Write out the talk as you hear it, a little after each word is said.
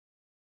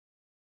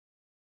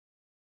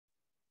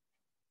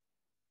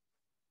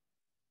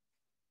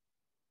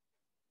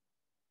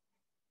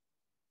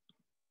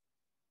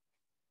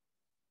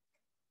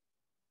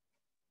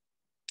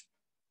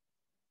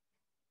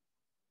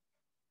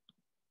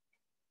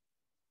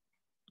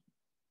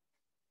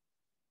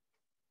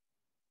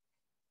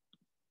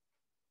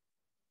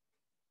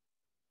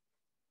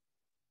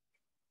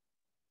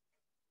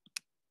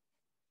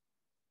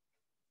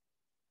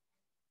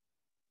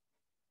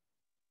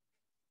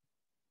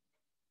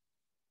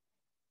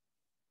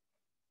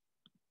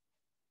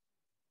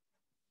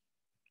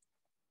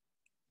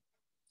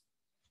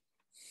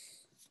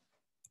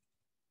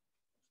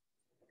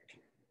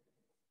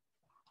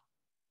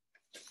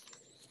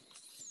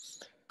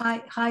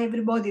Hi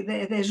everybody.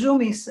 The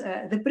Zoom is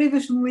the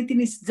previous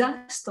meeting is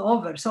just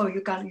over, so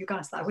you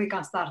can start. We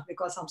can start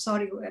because I'm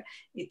sorry,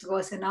 it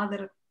was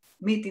another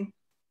meeting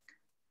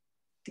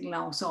till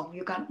now. So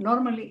you can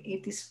normally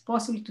it is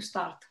possible to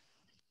start.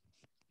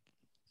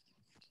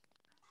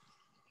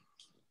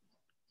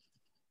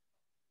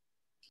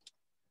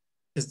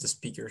 Is the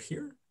speaker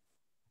here?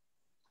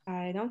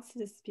 I don't see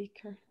the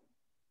speaker.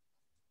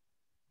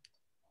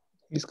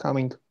 He's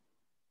coming.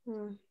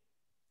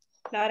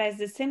 Laura, is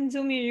the same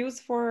Zoom you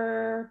use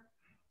for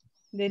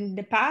the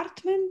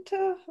department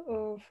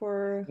or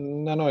for?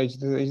 No, it's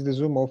the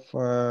Zoom of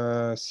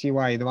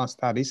CY Advanced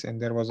Studies, and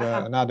there was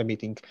another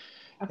meeting.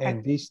 Okay.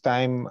 And this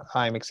time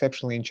I'm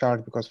exceptionally in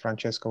charge because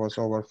Francesca was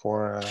over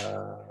for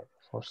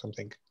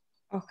something.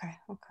 Okay.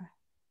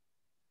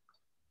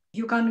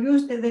 You can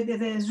use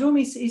the Zoom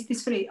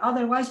is free.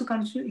 Otherwise, you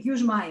can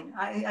use mine.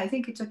 I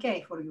think it's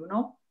okay for you,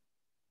 no?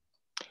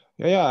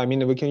 Yeah. I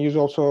mean, we can use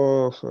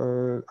also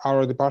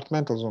our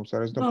departmental Zooms.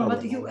 There is no problem.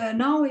 But you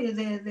now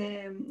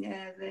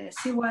the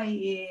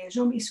CY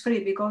Zoom is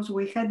free because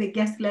we had the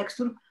guest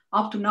lecture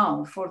up to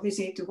now. For this,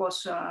 it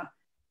was.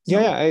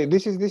 Yeah.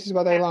 This is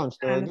what I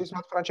launched. This is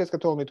what Francesca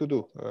told me to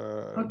do.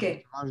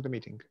 Okay. Launch the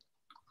meeting.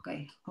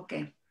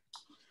 Okay.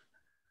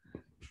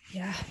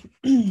 Yeah.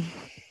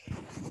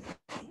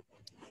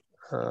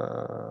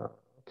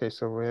 Okay,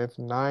 so we have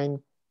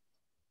 9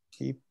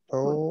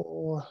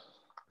 people.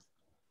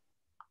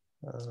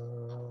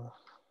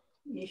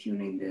 If you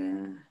need.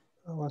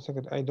 1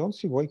 second, I don't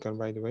see Weichao,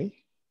 by the way.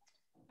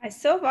 I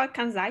saw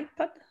Volkan's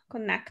iPad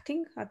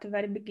connecting at the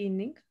very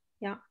beginning.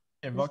 Yeah.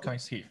 And Volkan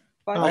is here.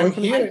 I'm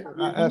here.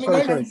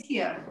 Sorry. He's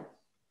here.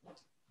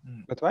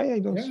 But why I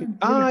don't see?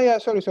 Yeah.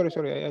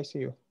 Sorry. I see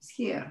you. He's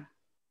here.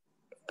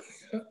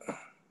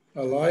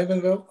 Alive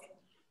and well.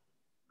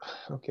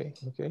 Okay.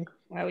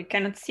 Well, we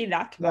cannot see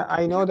that. Yeah,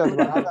 I know that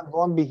Vahagan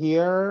won't be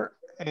here,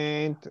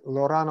 and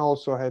Loran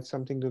also had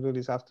something to do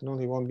this afternoon.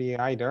 He won't be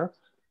either.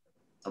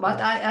 But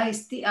I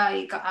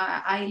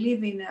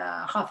leave in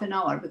half an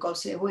hour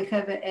because we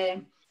have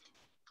a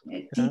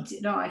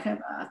I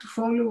have to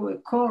follow a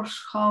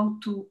course how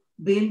to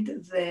build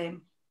the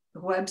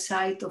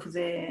website of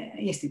the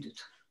institute.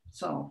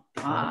 So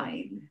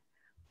I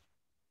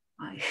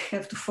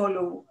have to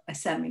follow a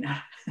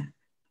seminar,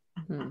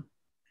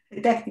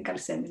 a technical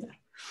seminar.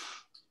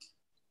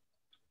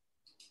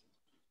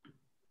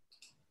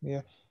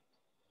 Yeah.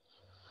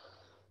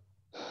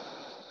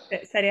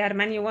 Sorry,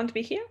 Arman, you won't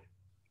be here?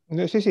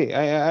 No,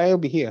 I'll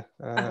be here.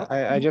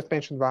 I just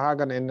mentioned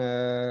Vahagan and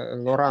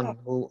Loran.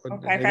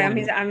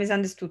 I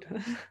misunderstood.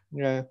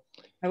 Yeah.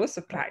 I was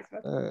surprised.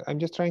 But... I'm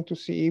just trying to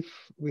see if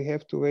we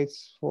have to wait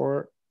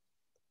for.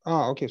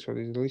 Okay. So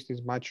the list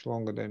is much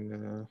longer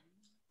than.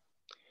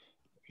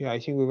 Yeah, I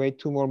think we wait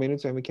 2 more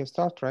minutes and we can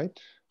start, right?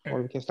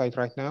 Or we can start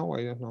right now.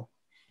 I don't know.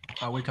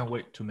 We can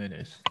wait 2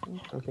 minutes.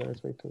 Okay,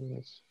 let's wait 2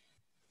 minutes.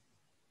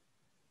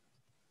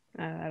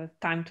 I have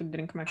time to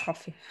drink my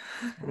coffee.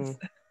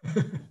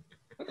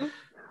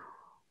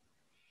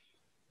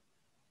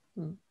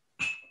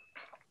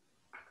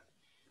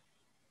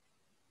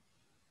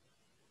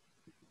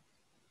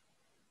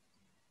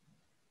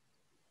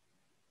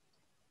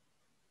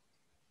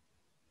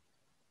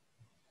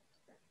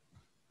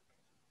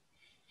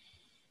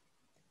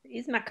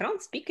 Is Macron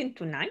speaking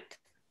tonight?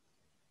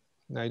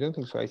 No, I don't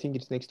think so. I think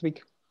it's next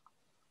week.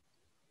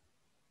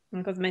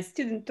 Because my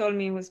student told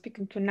me he was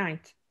speaking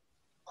tonight.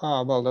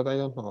 Well, that I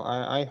don't know.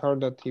 I heard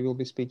that he will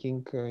be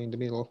speaking in the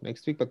middle of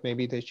next week, but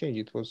maybe it has changed.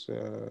 It was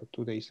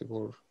 2 days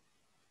ago.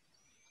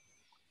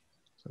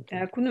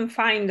 I couldn't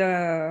find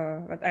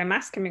but I'm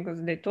asking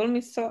because they told me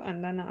so,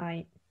 and then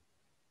I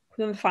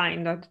couldn't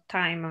find the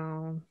time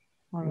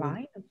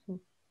online. So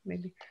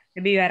maybe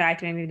you are right.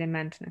 Maybe they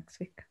meant next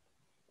week.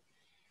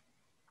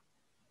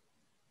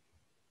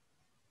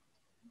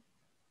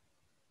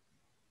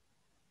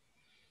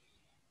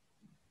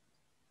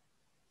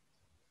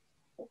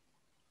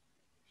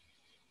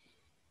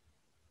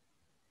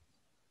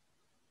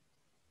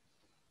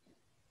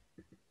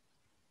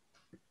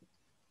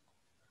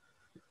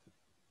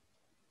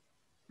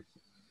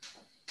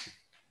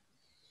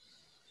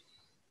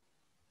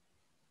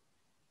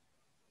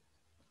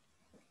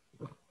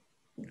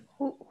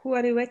 Who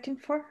are you waiting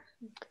for?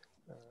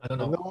 I don't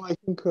know. No, I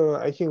think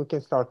we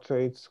can start.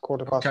 It's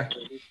 3:15,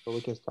 so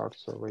we can start.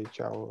 So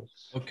Weichao.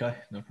 Okay,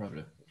 no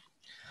problem.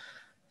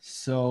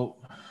 So,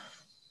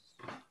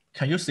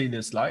 can you see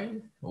the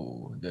slide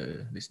or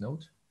this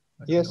note?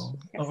 Yes.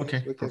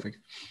 Okay, perfect.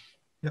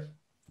 Yeah.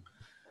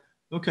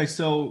 Okay,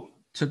 so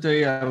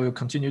today I will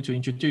continue to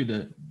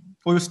introduce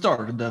we will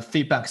start the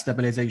feedback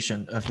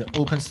stabilization of the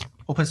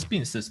open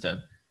spin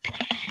system,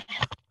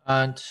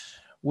 and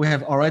we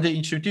have already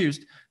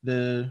introduced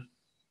the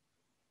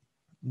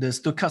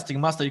stochastic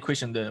master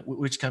equation,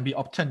 which can be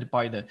obtained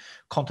by the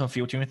quantum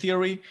filtering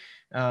theory.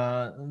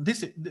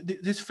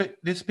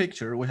 This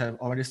picture we have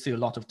already seen a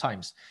lot of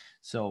times.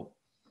 So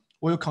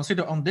we'll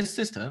consider on this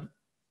system.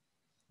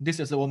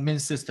 This is our main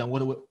system. What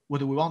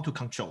do we want to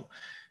control?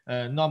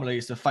 Normally,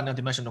 it's a finite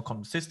dimensional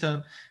quantum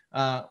system,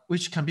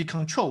 which can be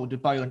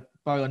controlled by a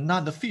by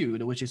another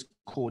field, which is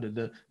called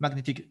the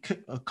magnetic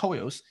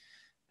coils.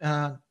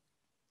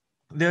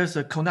 There's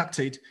a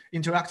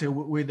interacted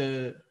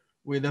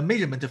with a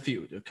measurement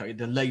field, okay,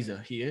 the laser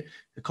here,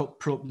 the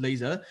probe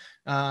laser.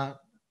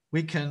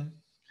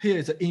 Here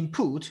is the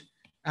input,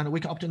 and we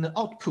can obtain the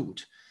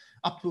output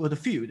the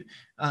field.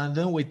 And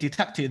then we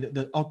detected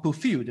the output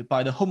field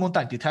by the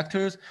homodynamic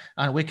detectors,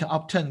 and we can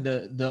obtain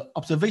the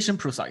observation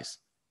precise,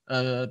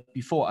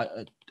 before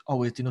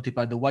always denoted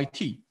by the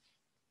YT.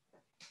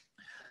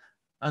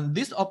 And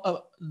this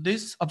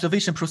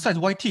observation precise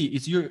YT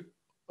is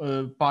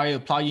by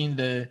applying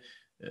the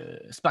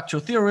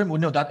spectral theorem. We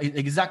know that it's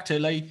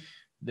exactly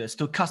the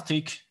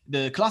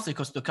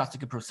classical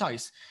stochastic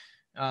precise.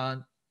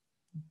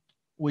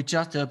 We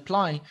just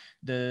apply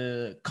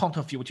the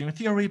quantum filtering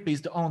theory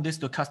based on this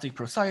stochastic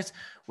precise.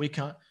 We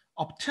can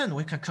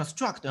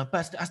construct the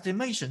best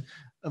estimation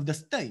of the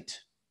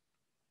state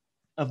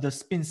of the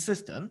spin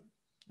system.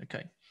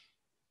 Okay.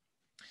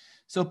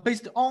 So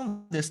based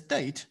on the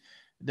state,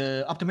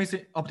 the optimal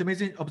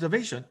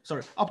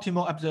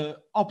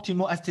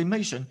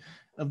estimation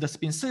of the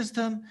spin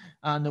system,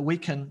 and we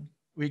can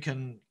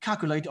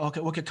calculate, or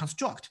we can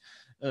construct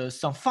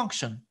some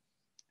function,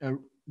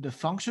 the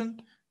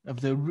function of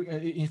the,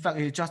 in fact,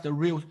 it's just a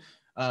real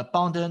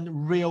bounded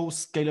real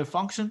scalar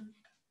function.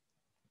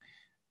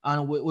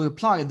 And we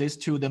apply this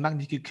to the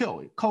magnetic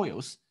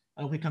coils,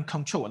 and we can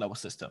control our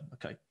system,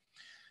 okay?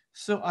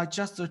 So I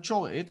just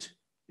draw it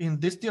in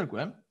this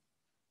diagram.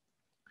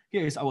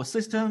 Here is our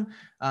system,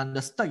 and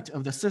the state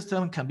of the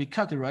system can be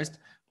characterized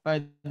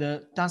by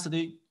the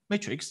density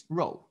matrix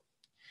rho.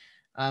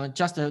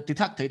 Just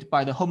detected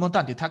by the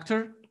homodynamic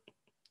detector,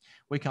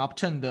 we can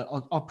obtain the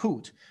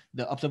output,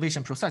 the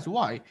observation precise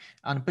Y,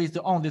 and based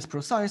on this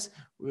precise,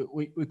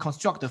 we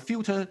construct the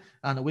filter,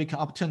 and we can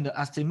obtain the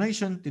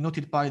estimation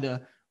denoted by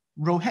the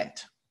rho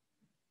hat.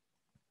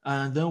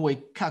 And then we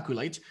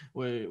calculate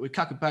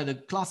by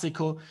the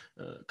classical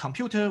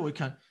computer, we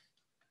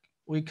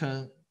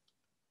can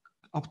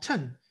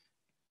obtain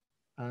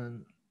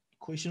an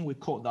equation. We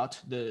call that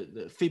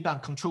the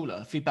feedback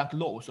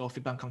loss or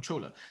feedback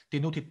controller,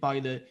 denoted by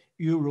the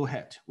U rho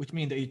hat, which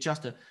means that it's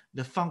just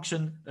the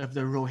function of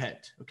the rho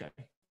hat. Okay,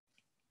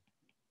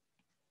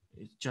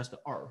 it's just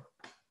R.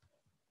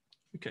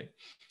 Okay,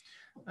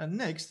 and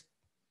next,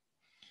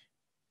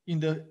 in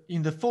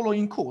the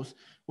following course,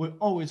 we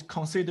always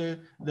consider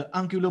the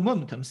angular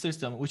momentum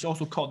system, which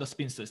also called the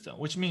spin system,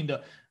 which means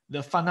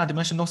the finite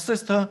dimensional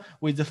system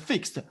with the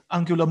fixed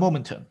angular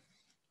momentum,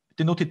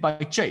 denoted by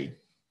J.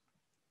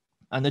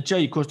 And the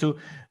J equals to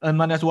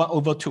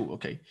n-1/2,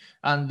 okay?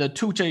 And the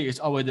 2J is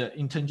always the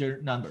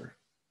integer number.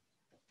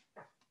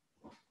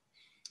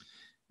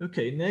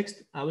 Okay,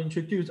 next, I will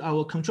introduce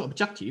our control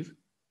objective.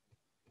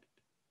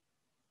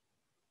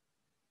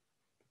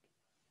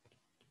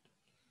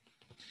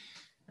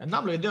 And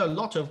normally there are a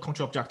lot of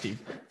control objectives.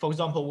 For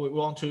example, we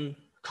want to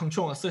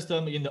control a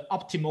system in the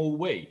optimal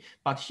way.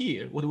 But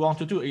here, what we want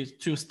to do is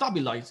to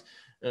stabilize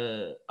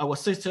our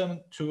system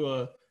to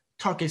a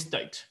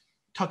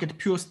target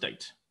pure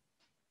state.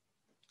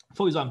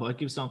 For example, I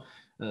give some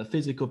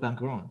physical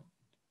background.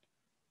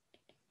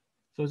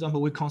 For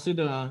example, we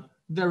consider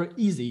the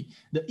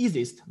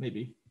easiest,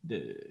 maybe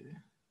the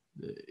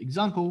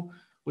example,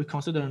 we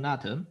consider an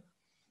atom,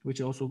 which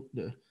is also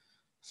the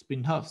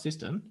spin half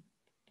system.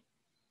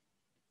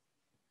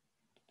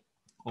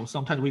 Or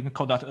sometimes we can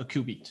call that a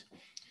qubit.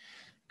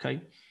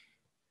 Okay,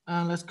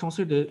 and let's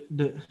consider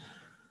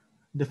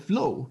the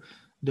flow,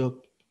 the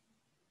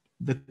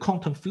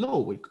quantum flow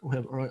we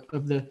have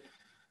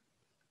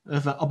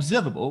of an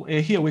observable.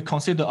 Here we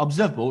consider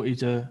observable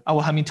is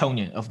our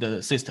Hamiltonian of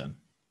the system,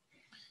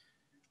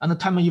 and the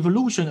time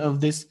evolution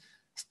of this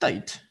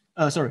time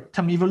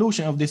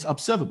evolution of this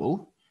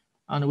observable,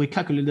 and we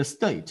calculate the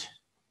state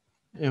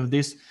of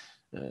this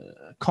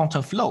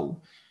quantum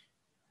flow.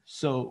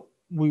 So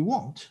we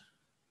want,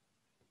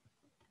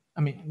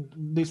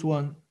 this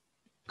one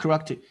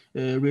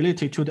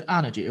related to the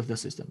energy of the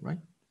system, right?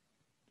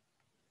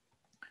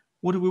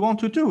 What we want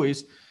to do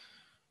is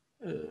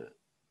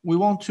we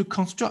want to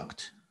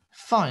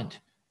find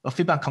a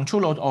feedback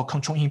controller or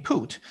control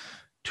input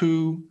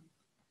to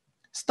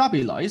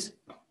stabilize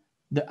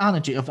the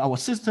energy of our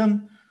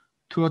system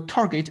to a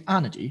target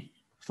energy.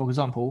 For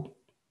example,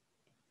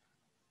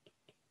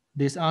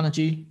 this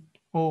energy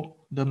or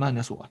the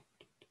 -1.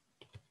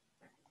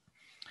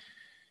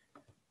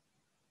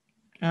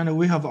 And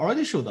we have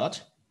already shown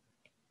that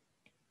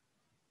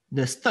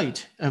the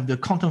state of the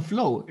quantum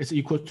flow is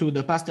equal to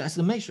the best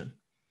estimation.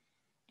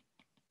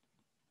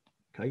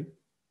 Okay.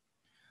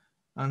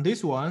 And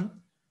this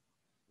one,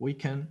 we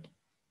can,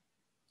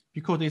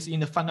 because it's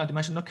in the finite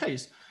dimensional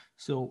case,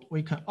 so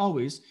we can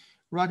always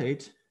write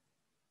it,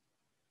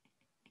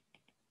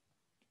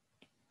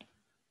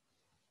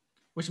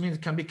 which means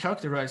it can be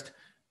characterized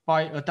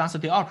by a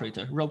density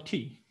operator, rho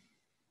t.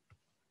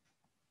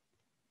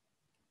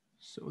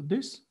 So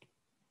this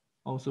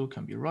also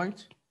can be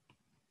right,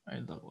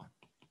 and that one.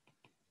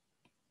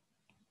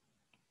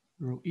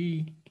 Rho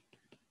e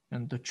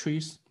and the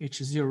trace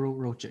h0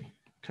 rho j.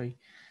 Okay,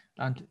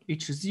 And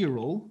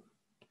H0,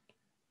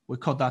 we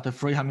call that the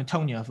free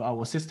Hamiltonian of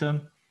our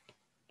system.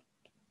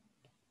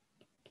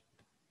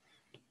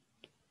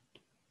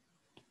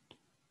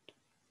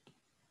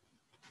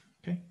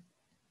 Okay,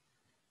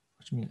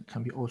 which means it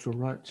can be also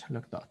write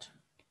like that.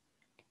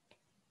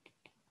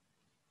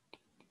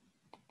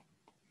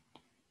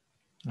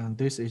 And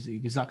this is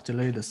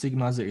exactly the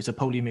sigma z, it's a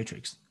Pauli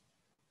matrix.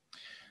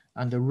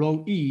 And the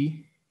rho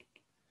E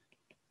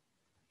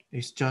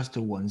is just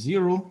a 1,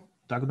 0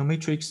 diagonal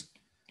matrix.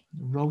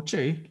 Rho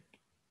J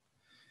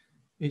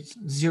is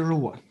 0,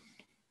 1,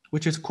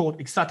 which is called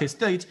excited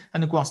state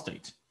and ground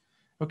state.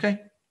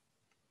 Okay.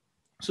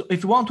 So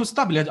if you want to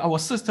stabilize our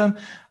system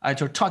at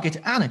your target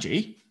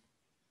energy,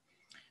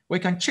 we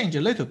can change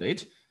a little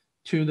bit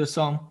to the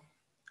some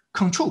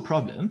control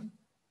problem,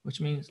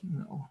 which means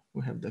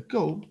we have the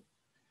goal.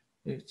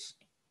 It's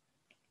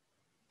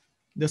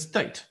the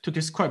state to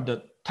describe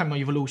the time of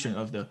evolution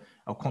of the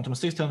quantum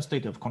system,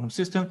 state of quantum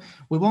system.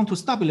 We want to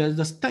stabilize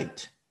the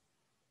state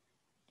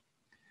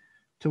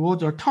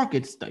towards our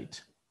target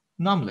state.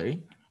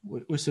 Normally,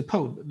 we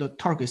suppose the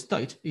target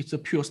state is a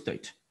pure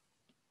state.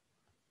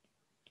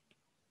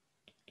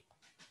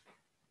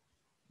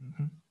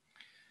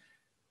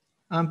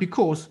 And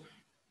because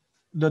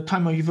the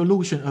time of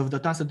evolution of the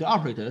density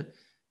operator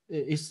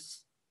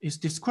is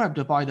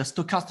described by the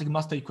stochastic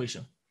master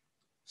equation.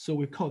 So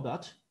we call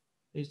that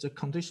is a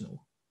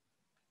conditional.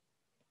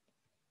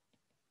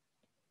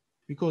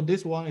 Because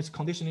this one is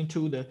conditioning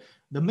to the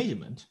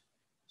measurement.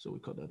 So we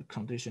call that the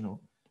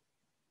conditional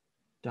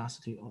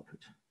density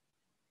operator.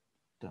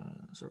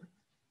 Sorry.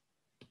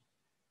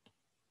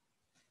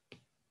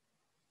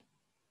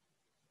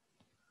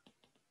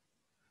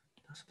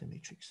 Density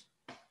matrix.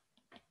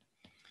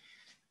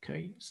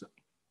 Okay, so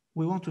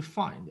we want to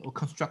find or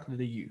construct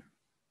the U.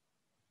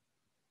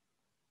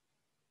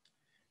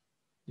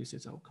 This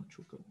is our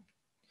control goal.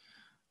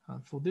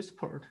 For this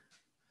part,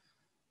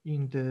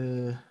 in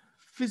the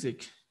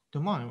physics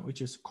domain,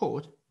 which is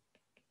called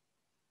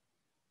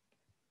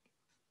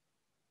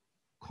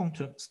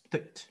quantum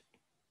state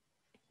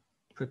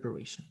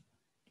preparation.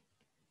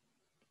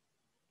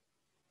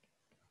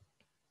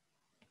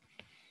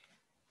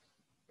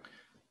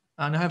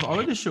 And I have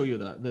already shown you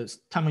that the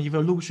time of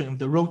evolution of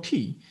the rho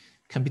T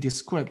can be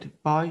described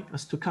by a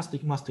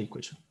stochastic master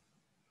equation.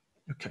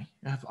 Okay,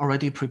 I have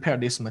already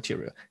prepared this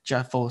material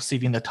just for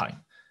saving the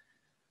time.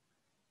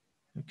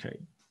 Okay.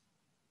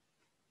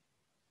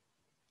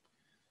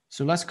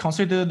 So let's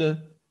consider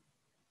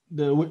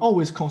we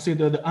always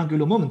consider the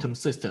angular momentum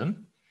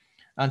system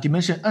and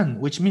dimension n,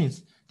 which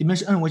means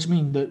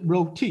the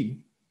rho T.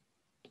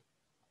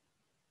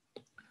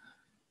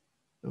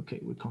 Okay,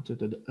 we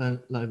consider the n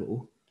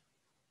level,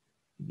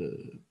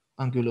 the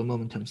angular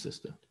momentum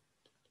system.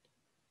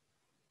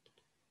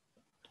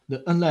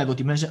 The n level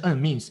dimension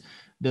n means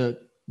the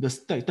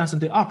state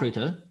density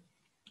operator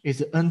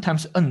is n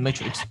times n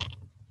matrix,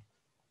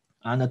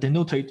 and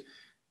denoted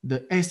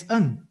the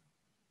Sn.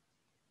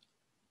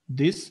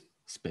 This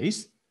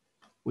space,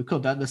 we call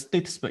that the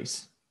state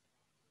space.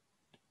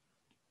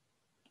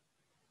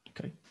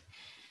 Okay.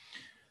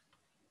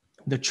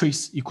 The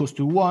trace equals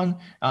to 1,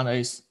 and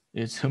it's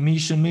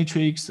Hermitian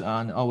matrix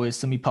and always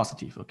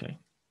semi-positive. Okay.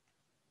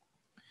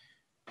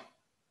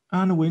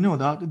 And we know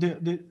that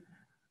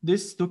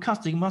this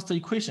stochastic master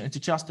equation is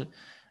just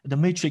the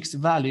matrix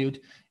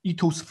valued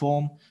Ito's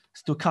form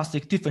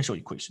stochastic differential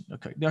equation.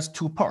 Okay, there's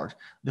two parts.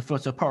 The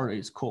first part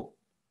is called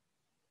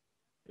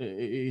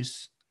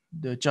just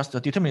the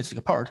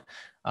deterministic part,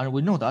 and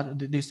we know that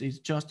this is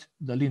just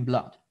the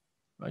Lindblad,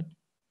 right?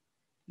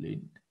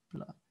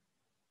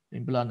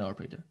 Lindblad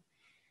operator.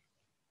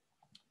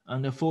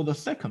 And for the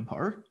second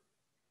part,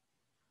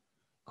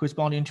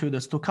 corresponding to the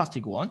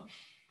stochastic one,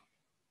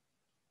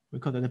 we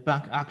call it the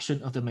back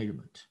action of the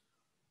measurement.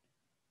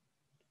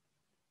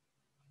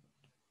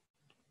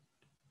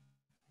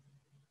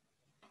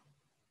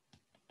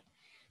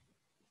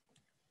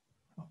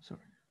 Oh,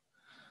 sorry.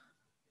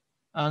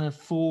 And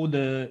for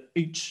the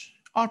H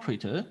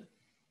operator,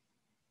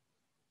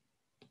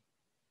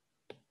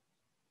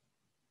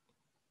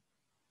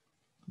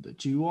 the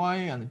GY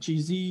and the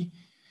GZ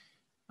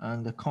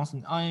and the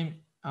constant I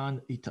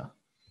and eta.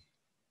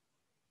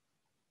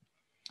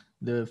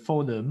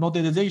 For the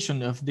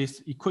modelization of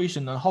this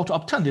equation and how to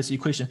obtain this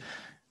equation,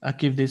 I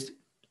give this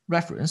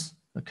reference.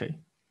 Okay,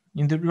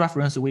 in the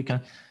reference we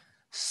can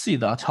see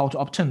that how to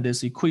obtain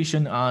this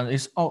equation, and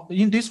it's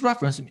in this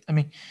reference. I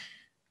mean,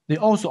 they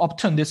also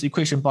obtain this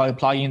equation by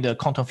applying the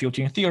quantum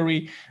filtering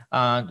theory.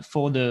 And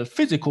for the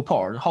physical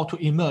part, how to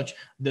emerge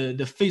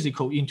the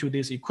physical into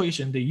this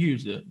equation, they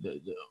use the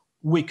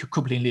weak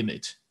coupling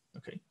limit.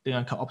 Okay, then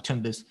I can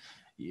obtain this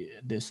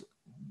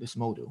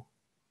model.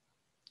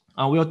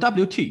 And we have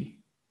WT.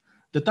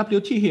 The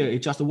WT here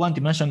is just a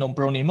one-dimensional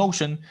Brownian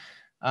motion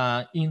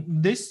in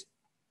this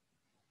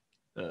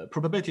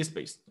probability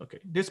space. Okay,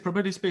 this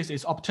probability space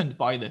is obtained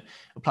by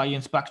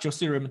applying spectral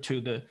theorem to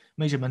the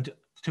measurement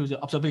to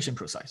the observation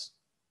process.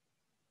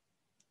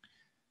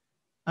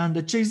 And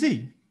the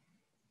JZ,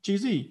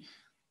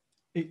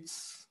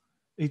 it's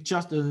it's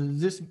just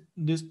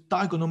this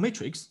diagonal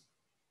matrix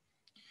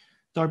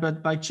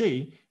divided by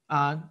J,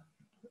 and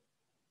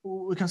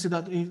we can see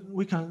that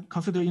we can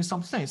consider in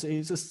some sense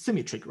it's a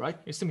symmetric, right?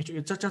 It's symmetric.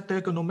 It's just a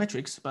diagonal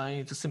matrix, but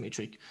it's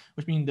symmetric,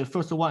 which means the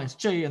first one is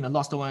J and the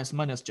last one is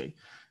minus J.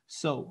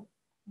 So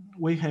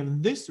we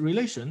have this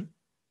relation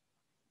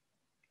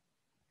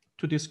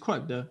to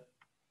describe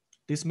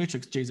this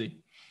matrix JZ.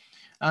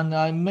 And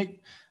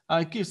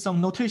I give some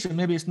notation,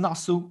 maybe it's not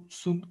so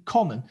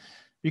common,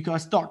 because I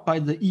start by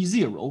the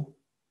E0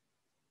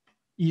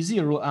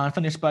 and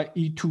finish by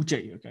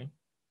E2J, okay?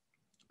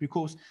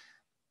 Because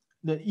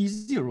the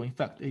E0, in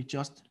fact, is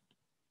just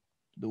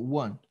the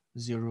 1,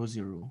 0,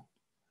 0,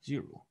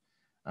 0.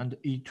 And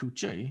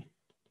E2J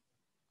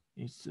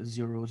is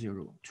 0,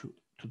 0, 2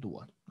 to the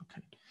 1,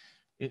 okay?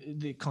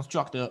 They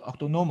construct the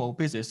orthonormal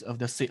basis of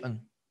the Cn.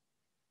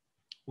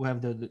 We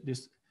have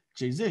this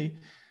Jz,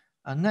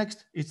 and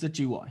next is the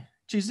Gy.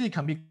 Jz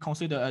can be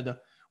considered as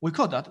we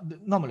call that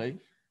normally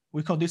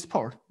we call this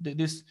part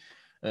this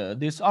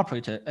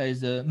operator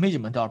as a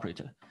measurement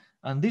operator,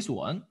 and this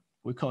one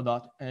we call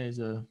that as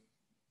a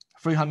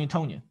free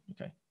Hamiltonian.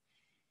 Okay,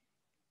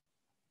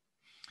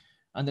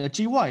 and the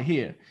Gy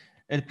here,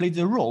 it plays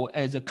a role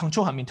as a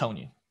control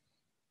Hamiltonian,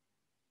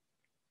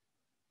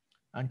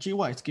 and Gy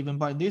is given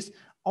by this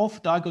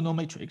off-diagonal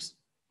matrix,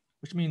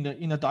 which means that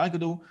in the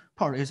diagonal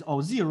part is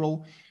all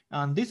 0,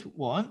 and this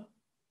one,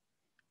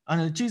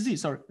 and the Gz,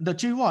 sorry, the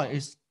Gy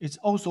is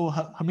also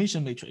a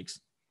Hermitian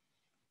matrix.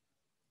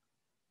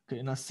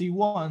 Okay, now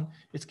C1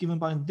 is given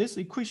by this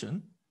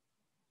equation,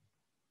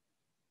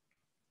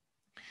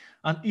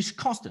 and each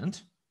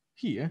constant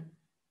here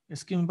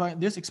is given by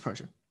this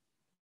expression.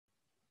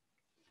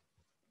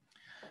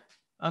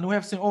 And we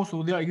have seen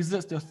also there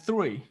exist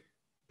 3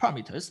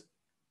 parameters: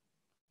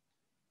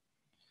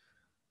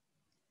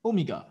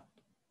 omega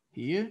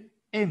here,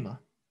 m,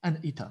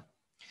 and eta.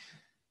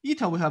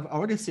 Eta, we have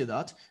already said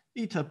that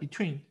eta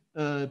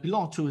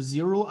belong to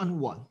 0 and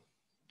 1,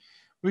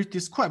 which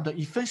describe the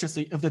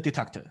efficiency of the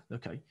detector,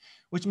 okay?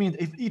 Which means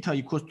if eta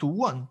equals to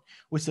 1,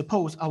 we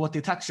suppose our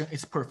detection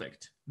is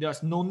perfect.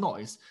 There's no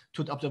noise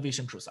to the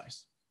observation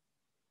process.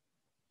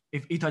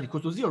 If eta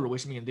equals to 0,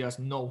 which means there's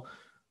no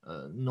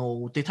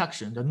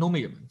detection, there are no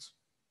measurements,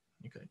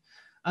 okay?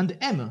 And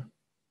m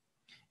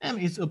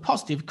is a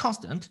positive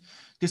constant,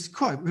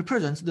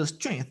 represents the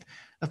strength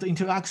of the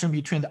interaction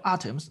between the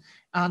atoms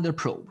and the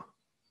probe.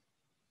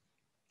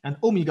 And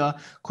omega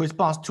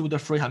corresponds to the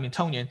free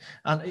Hamiltonian,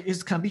 and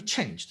it can be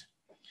changed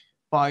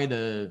by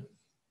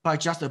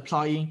just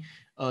applying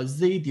a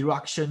z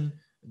direction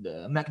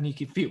the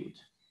magnetic field.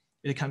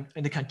 It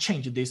can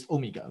change this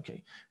omega.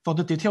 Okay. For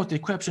the detailed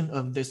description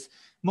of this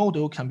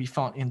model can be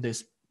found in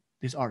this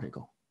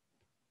article.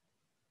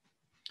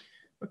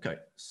 Okay,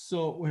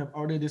 so we have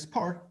already this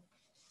part.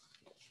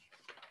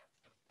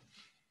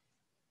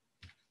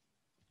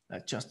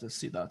 Let's just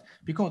see that,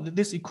 because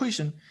this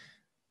equation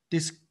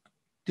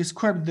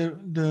describes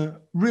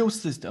the real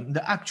system,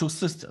 the actual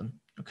system,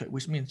 okay,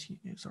 which means,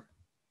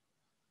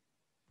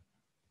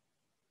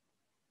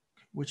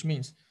 which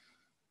means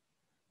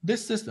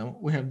this system,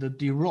 we have the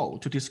d rho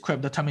to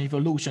describe the time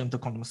evolution of the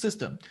quantum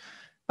system.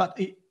 But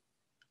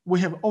we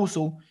have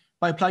also,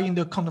 by applying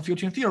the quantum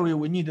filtering theory,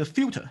 we need a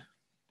filter.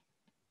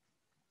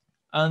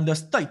 And the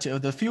state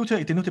of the filter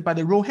is denoted by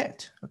the rho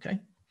hat, okay?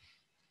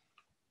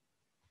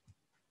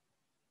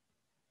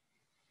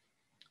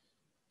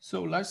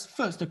 So let's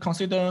first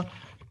consider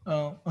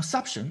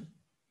assumption,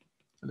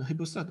 the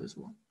hypothesis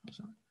one.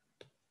 Sorry.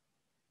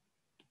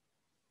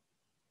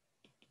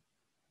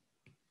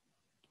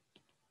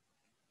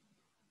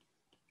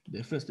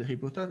 The first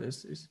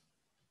hypothesis is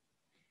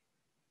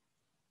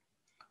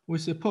we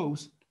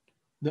suppose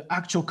the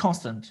actual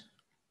constant.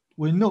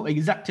 We know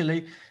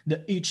exactly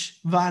each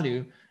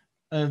value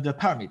of the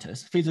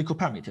parameters, physical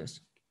parameters,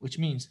 which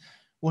means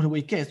what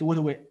we guess,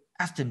 what we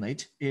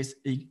estimate is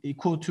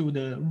equal to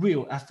the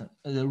real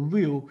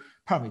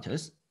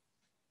parameters.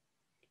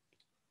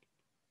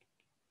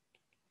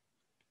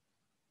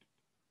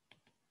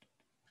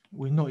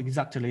 We know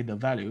exactly the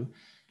value,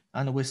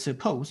 and we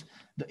suppose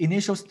the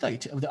initial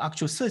state of the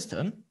actual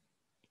system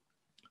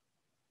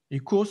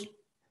equals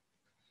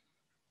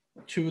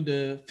to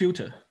the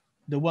filter,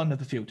 the one of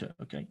the filter,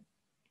 okay?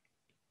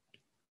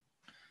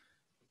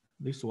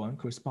 This one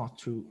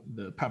corresponds to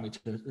the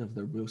parameters of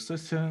the real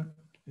system.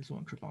 This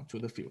one corresponds to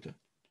the filter.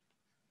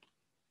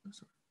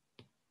 Sorry.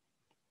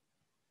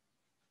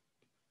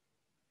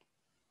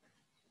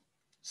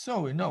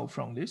 So we know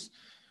from this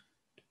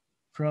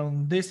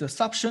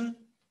assumption,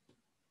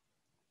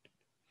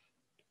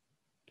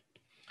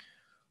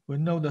 we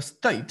know the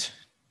state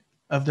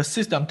of the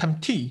system time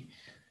t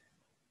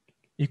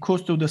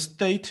equals to the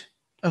state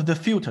of the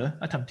filter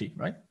at time t,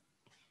 right?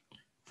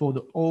 For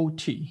the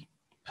OT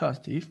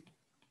positive,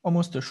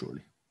 almost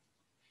surely.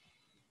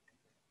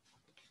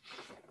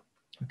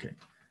 Okay,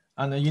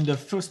 and in the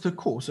first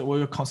course, we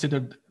will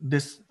consider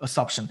this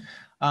assumption.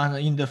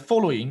 And in the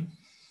following,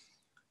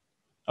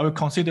 I will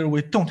consider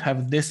we don't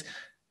have this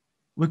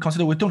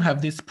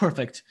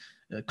perfect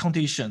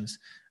conditions.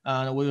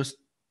 And we will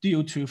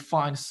due to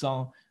find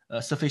some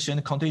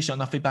sufficient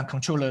condition of feedback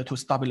controller to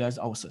stabilize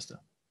our system.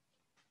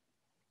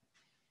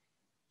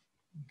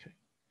 Okay.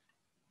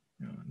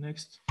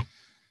 Next, I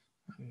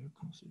will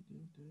consider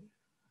the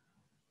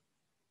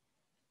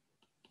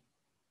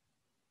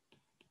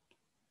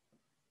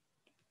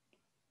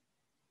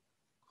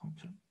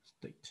quantum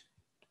state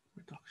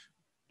reduction.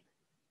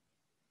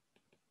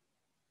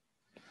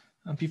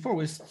 And before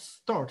we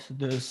start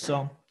this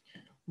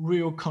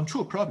real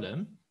control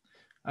problem,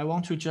 I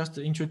want to just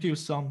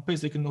introduce some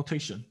basic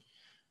notation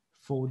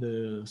for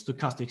the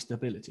stochastic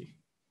stability.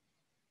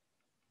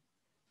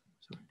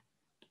 Sorry.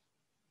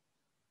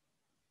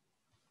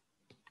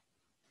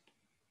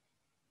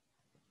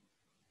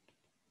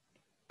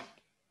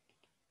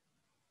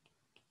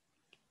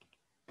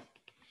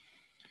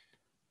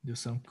 There's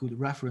some good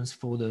reference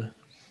for the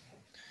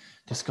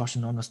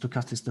discussion on the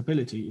stochastic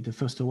stability. The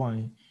first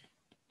one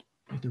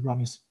is the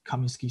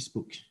Kaminsky's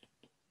book.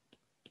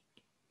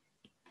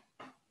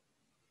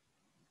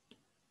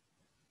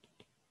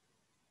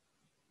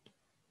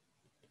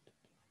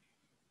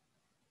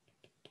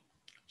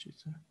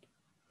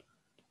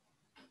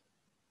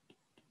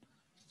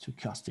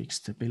 Stochastic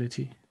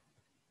stability.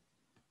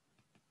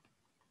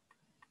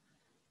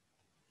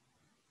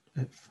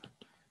 F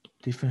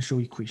differential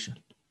equation.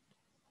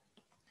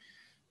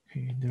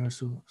 Okay,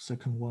 there's a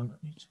second one.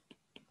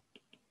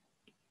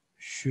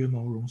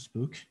 Sherman-Ron's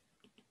book,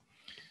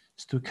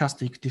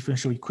 Stochastic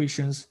Differential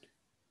Equations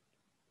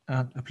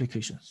and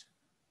Applications.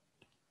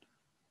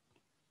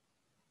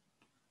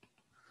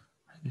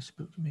 This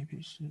book maybe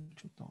is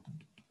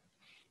 2000.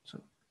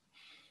 So,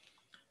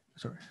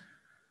 sorry.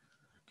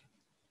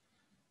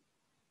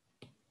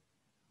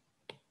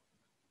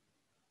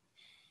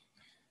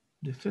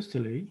 The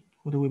firstly,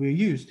 what will be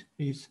used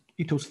is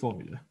Ito's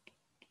formula.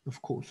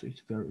 Of course,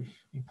 it's very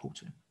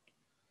important.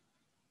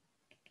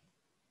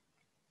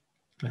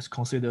 Let's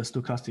consider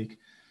stochastic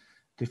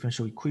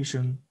differential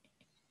equation.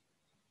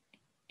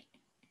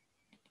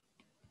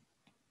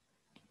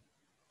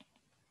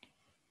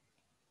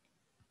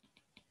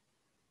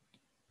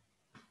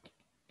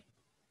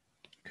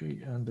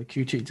 Okay, and the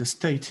Qt is the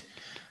state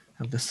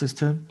of the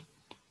system.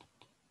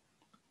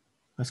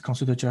 Let's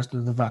consider just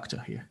the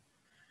vector here.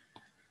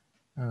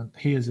 And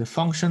here's the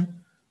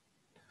function.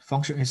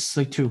 Function is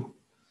C2.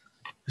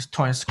 It's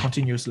twice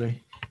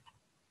continuously.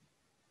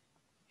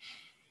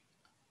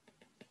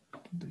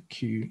 The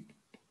Q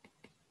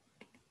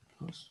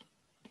plus.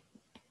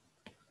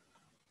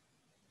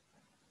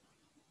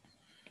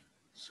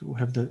 So we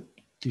have the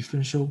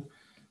differential,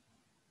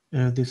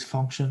 this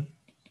function.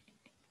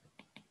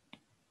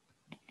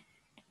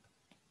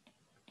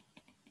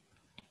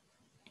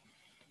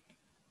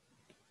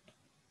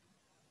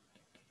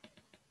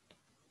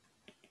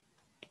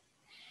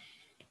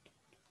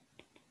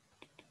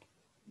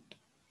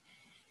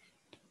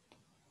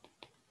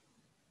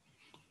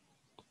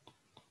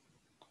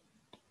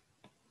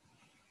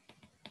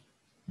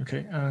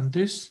 Okay, and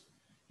this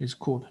is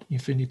called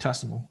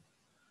infinitesimal.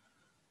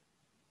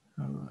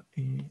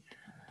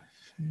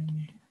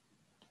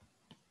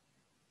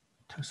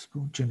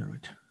 Infinitesimal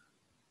generator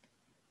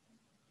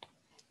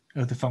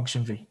of the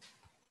function v.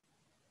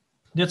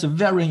 That's a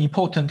very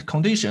important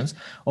conditions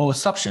or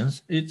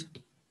assumptions.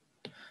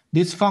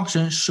 This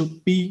function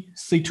should be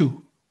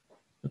C2.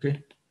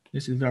 Okay,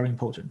 this is very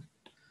important.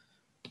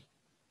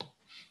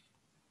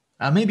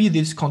 Maybe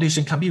this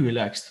condition can be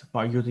relaxed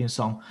by using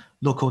some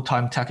local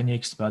time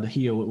techniques, but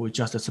here we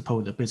just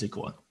suppose the basic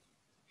one.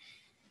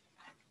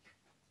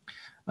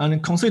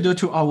 And consider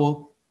to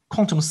our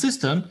quantum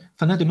system,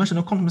 finite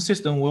dimensional quantum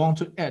system, we want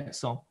to add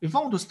some. If we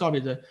want to start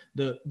with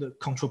the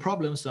control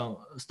problem, some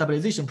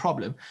stabilization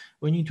problem,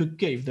 we need to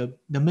give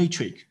the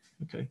matrix.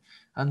 Okay,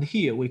 and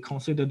here we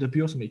consider the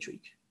Bill's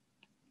matrix.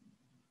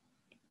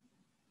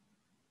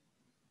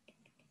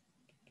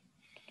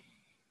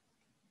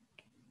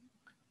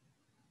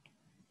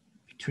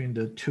 Between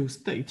the two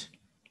states,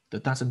 the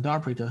Danson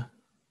operator,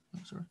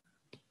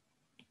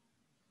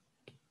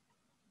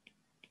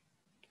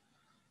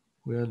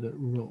 where the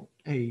rho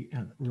A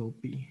and rho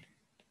B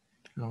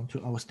belong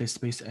to our state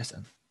space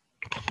Sn.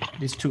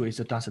 This two is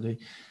the density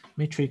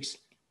matrix,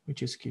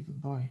 which is given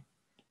by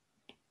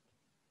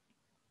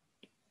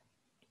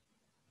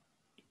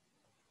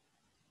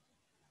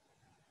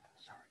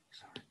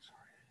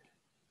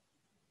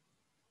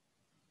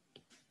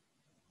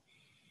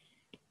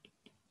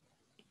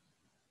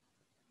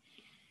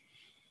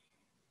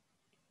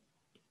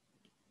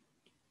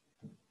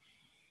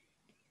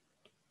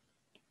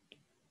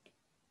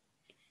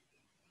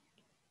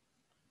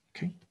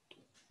okay.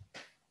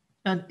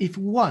 And if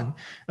one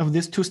of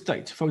these two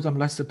states, for example,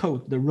 let's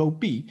suppose the rho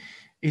B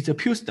is a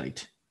pure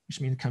state,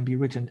 which means it can be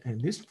written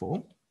in this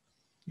form.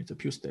 It's a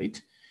pure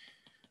state.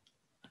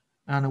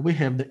 And we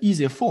have the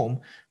easier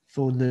form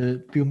for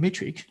the Bill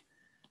matrix.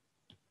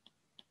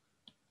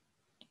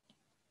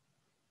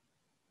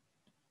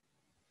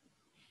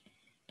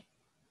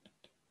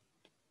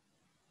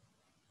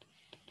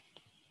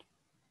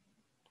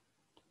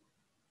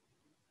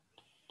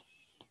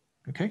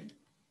 Okay.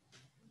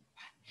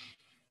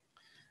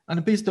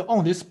 And based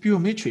on this pure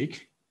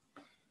metric,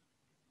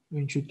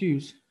 we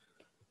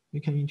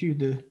can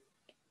introduce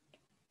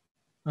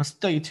a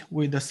state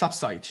with a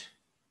subsite.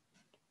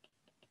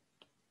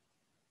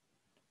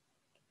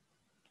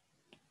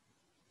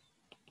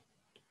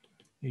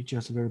 It's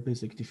just a very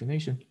basic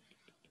definition.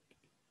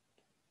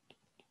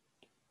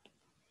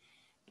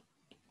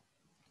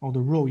 Of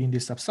the row in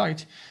this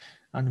subsite,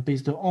 and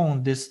based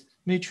on this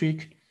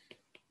metric,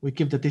 we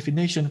give the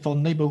definition for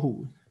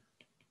neighborhood,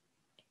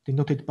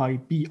 denoted by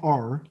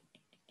BRE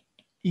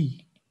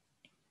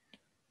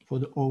for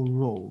the all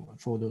row,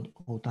 for the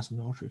all density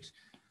matrix.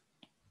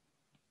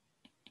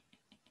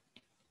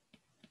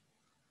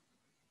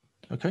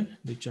 Okay,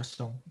 they just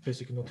some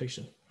basic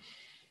notation.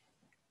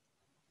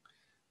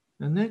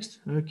 And next,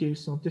 I'll give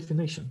some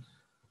definition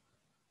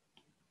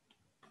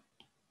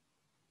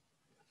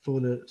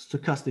for the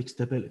stochastic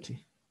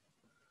stability.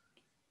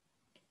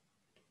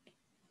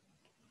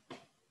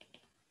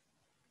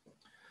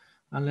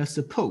 And let's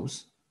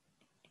suppose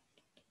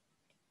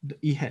the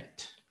E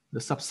hat, the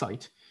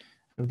subsite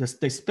of the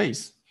state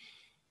space,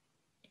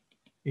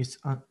 is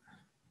an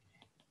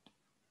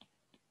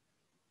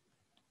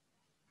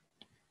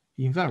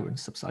invariant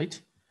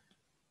subsite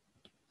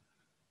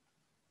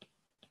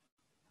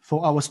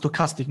for our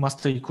stochastic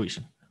master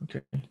equation.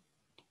 Okay.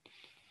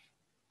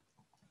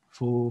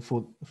 For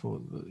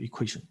the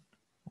equation.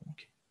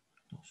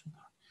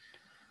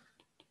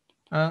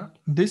 Okay.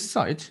 This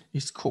site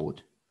is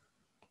called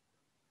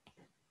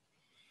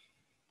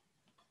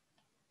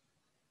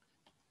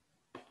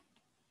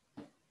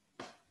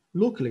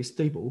locally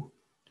stable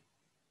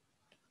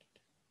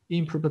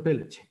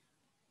improbability.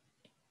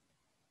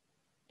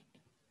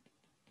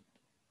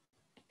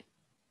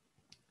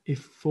 If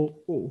for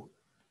all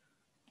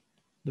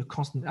the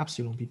constant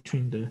epsilon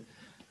between the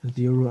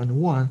 0 and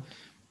 1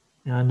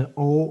 and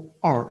all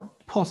are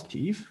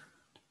positive,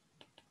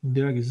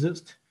 there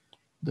exists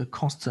the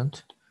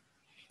constant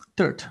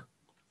delta,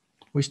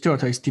 which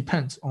delta is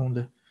depends on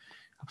the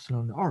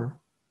epsilon r,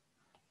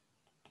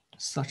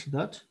 such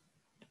that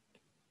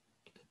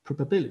the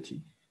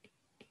probability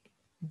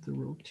of the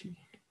row T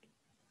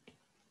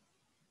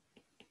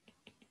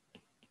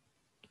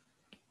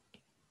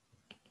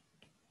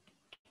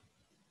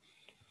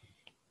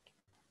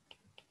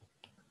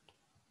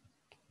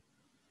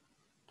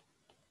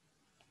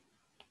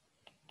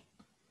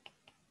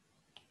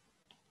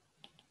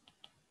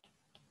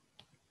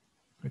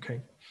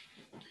okay.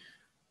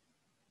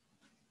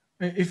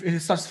 If it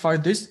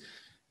satisfies this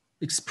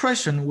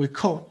expression, we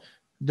call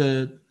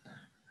this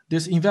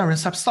invariant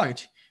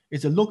subsite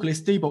is a locally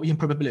stable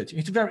improbability.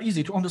 It's very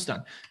easy to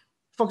understand.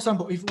 For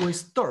example, if we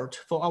start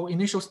for our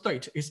initial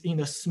state is in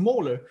a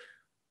smaller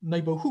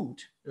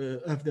neighborhood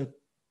of the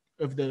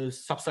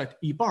subsite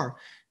E bar,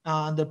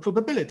 and the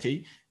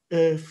probability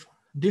of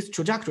this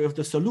trajectory of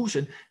the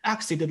solution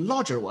exceed the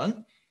larger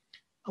one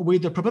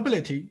with the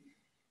probability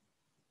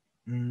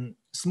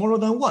smaller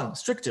than 1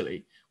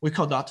 strictly, we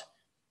call that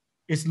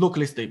is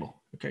locally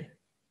stable, okay?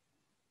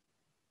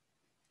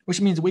 Which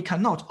means we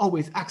cannot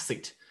always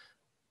exceed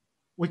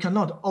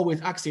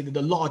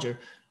the larger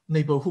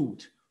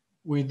neighborhood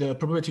with the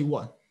probability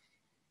 1.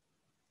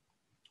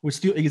 We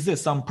still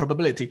exist some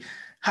probability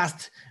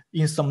has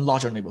in some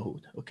larger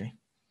neighborhood, okay?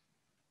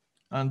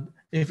 And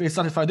if it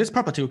satisfies this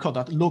property, we call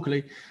that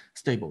locally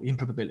stable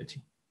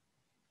improbability.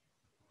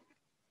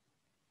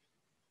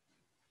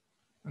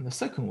 And the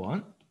second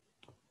one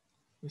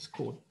is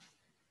called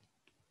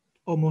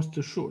almost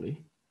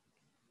surely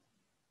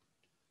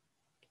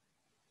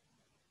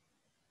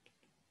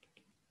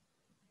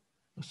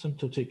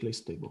asymptotically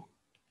stable.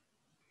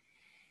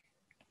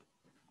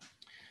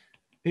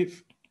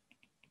 If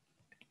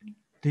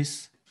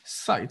this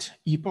site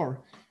E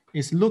bar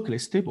is locally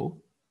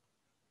stable,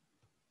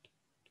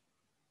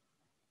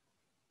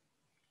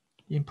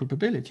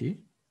 improbability,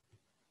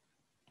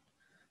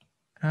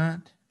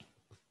 and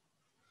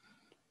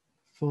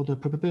for the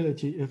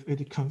probability if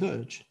it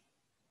converge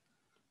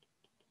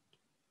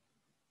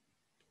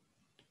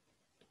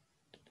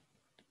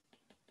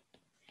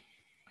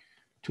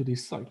to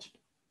this site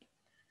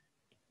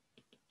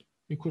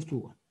equals to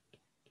 1.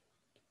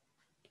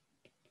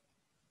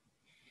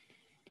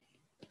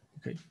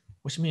 Okay,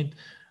 which means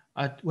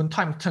when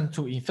time tends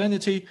to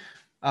infinity,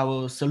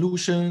 our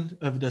solution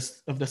of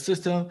the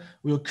system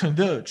will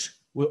converge,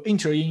 will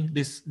enter in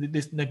this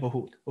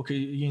neighborhood.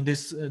 Okay, in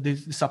this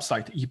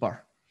subsite E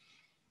bar.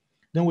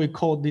 Then we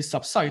call this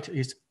subsite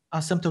is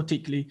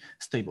asymptotically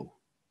stable.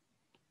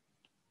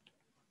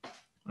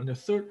 And the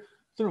third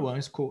one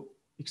is called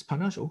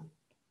exponential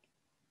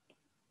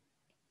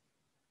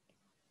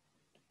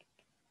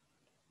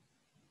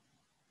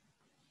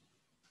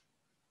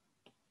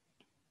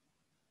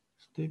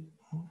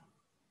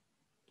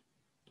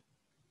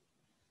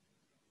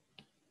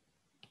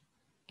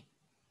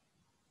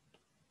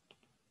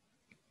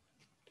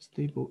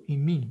stable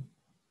in mean,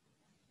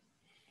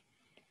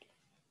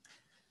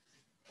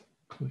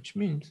 which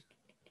means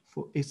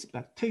for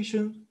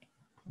expectation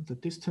of the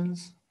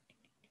distance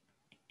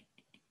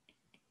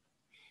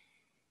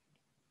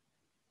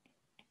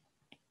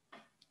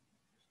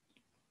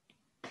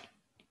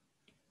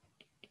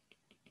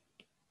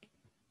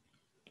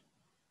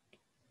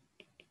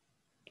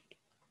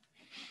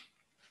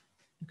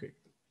Okay.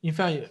 In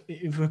fact,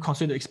 if we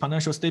consider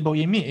exponential stable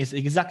in mean, it's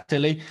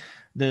exactly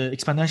the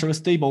exponentially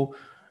stable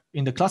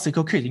in the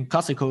classical case, in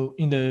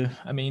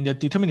the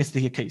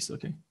deterministic case.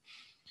 Okay.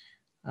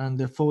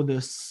 And for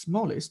the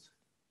smallest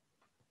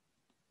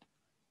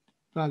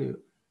value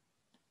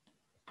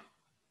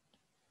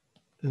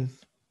of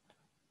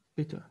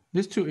beta,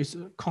 this too is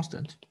a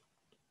constant.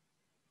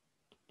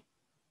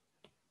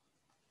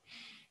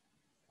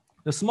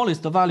 The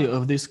smallest value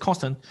of this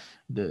constant,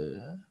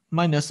 the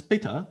minus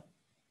beta,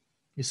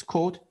 is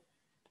called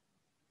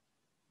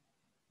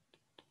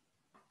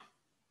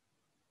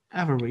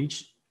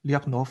average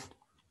Lyapunov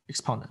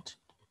exponent.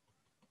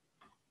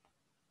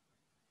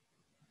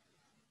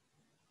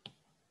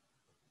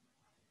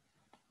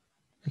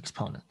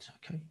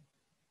 Okay.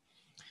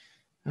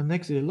 And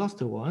next, the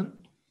last one,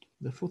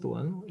 the fourth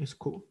one, is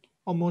called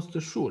almost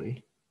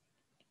surely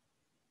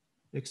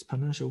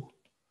exponential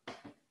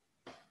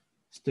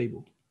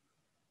stable,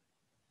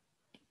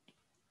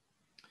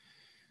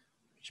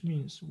 which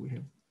means we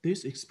have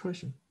this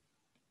expression,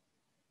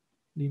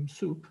 lim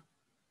sup,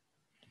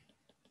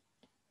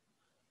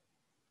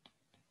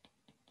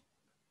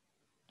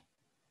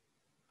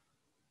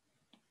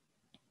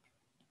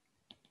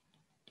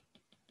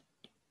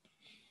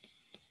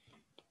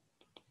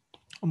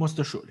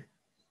 almost surely,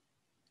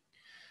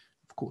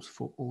 of course,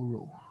 for all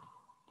row.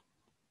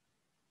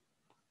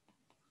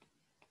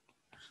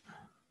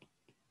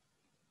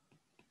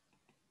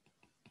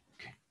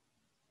 Okay.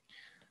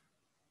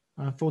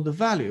 For the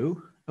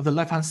value of the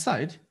left-hand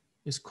side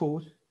is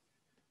called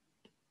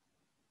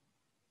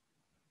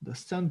the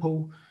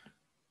sample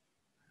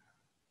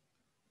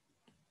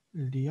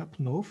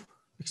Lyapunov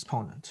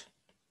exponent.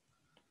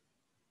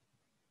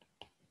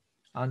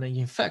 And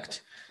in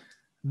fact,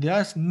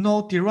 there is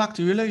no direct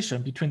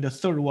relation between the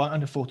third one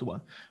and the fourth one,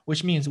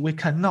 which means we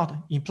cannot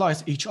imply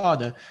each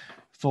other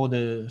from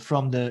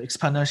the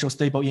exponential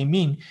stable in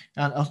mean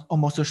and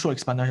almost sure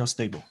exponential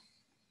stable.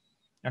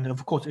 And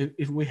of course,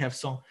 if we have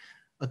some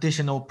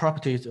additional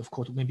properties, of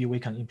course, maybe we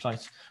can imply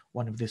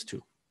one of these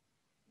two.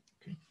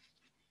 Okay.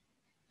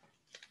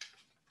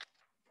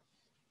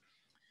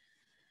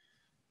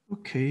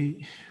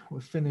 Okay,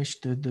 we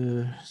finished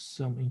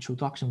some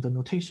introduction of the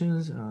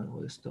notations, and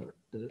we'll start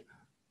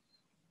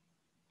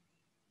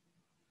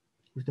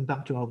return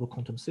back to our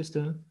quantum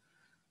system.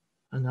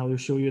 And I will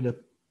show you the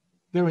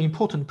very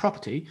important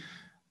property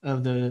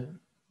of the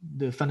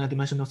finite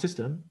dimensional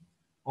system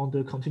on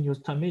the continuous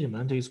time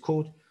measurement is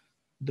called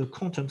the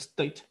quantum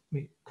state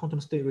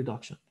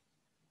reduction.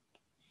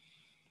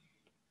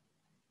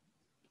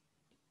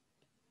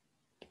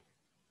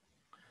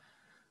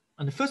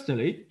 And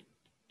firstly,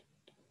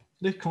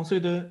 let's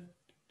consider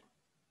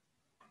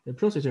the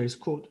procedure is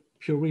called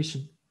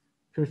purification.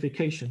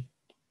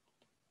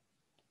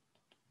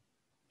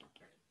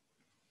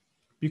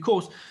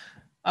 Because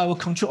our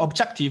control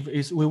objective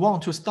is we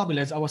want to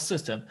stabilize our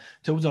system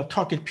to the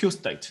target pure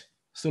state.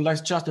 So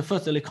let's just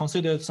firstly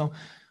consider some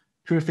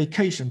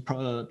purification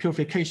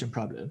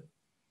problem.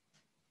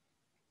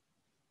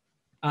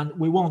 And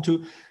we want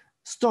to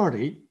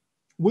study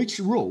which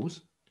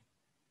rows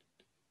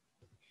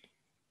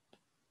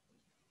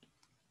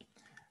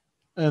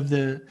of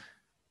the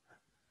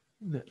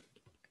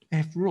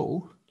F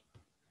row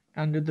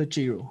and the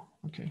G row.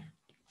 Okay,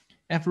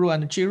 F row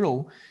and G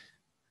row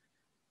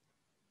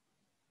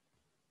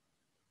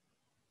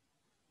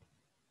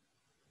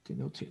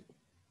denoted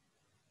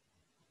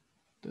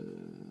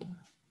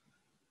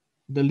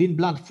the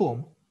Lindblad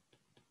form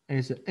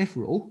is F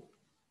row,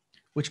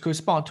 which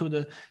correspond to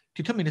the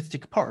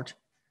deterministic part,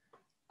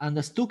 and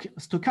the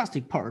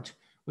stochastic part,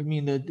 which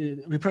means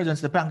that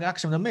represents the back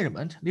action of the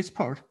measurement, this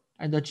part,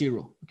 and the G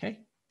row. Okay.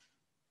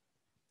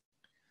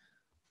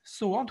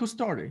 So on to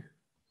study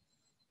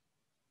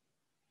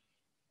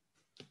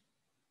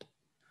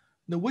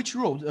the which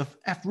rows of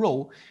F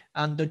row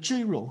and the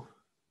G row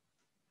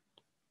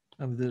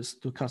of the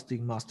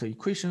stochastic master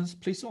equations.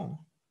 Please on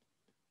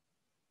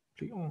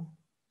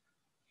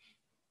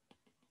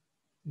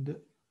the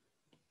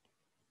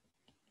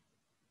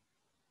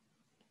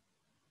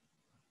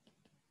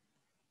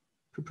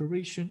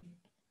preparation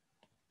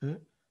of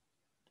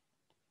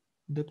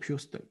the pure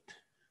state.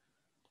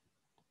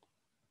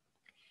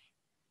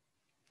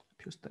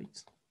 Pure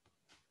states.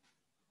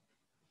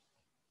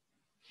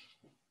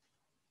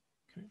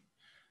 Okay.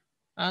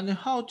 And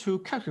how to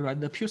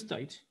calculate the pure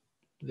state?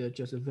 There's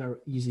just a very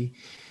easy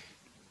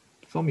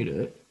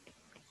formula.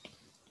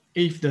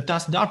 If the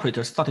density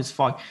operator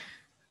satisfies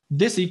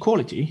this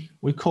equality,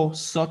 we call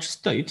such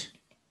state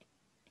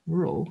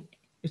rho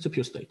is a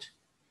pure state.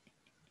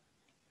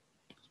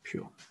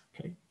 Pure.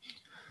 Okay.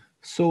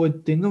 So we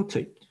denote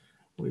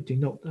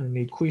an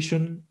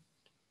equation,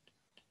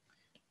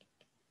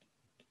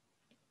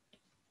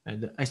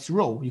 and S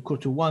rho equal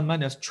to 1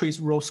 minus trace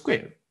rho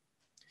squared.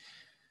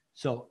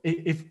 So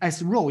if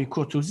S rho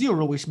equal to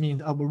 0, which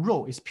means our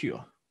rho is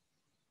pure,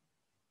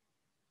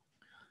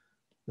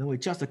 then we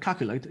just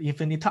calculate the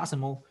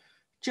infinitesimal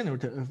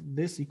generator of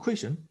this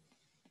equation.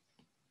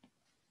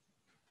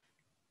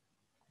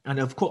 And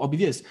of course,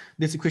 obvious,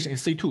 this equation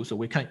is C2, so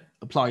we can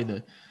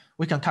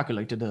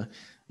calculate the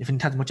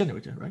infinitesimal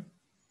generator, right?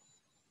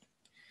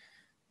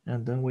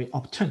 And then we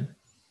obtain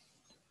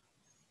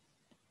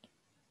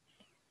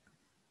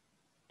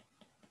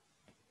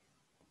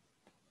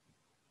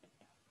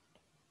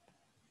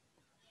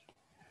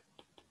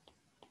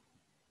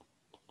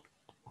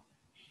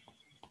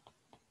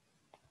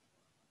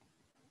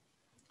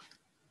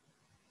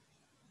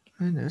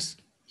minus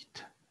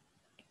eta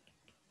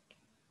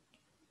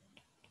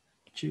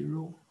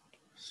 0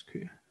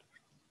 square.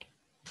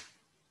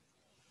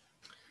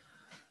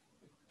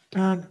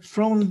 And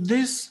from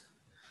this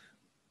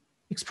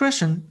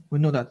expression, we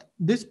know that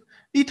this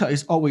eta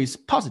is always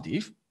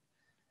positive.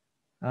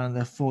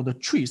 And for the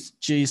trace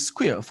j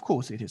square, of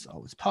course, it is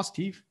always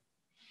positive.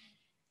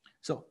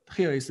 So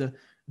here is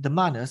the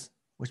minus,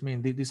 which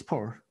means this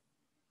part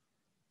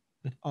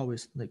is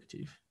always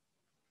negative.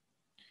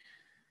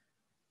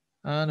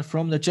 And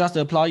from the just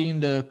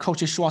applying the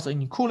Cauchy-Schwarz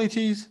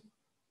inequalities,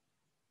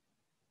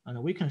 and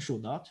we can show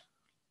that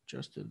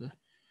just the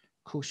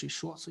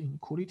Cauchy-Schwarz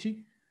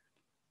inequality,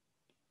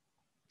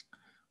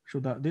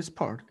 show that this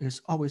part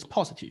is always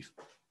positive.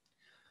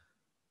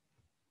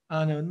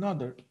 And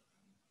another,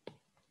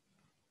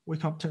 we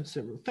can obtain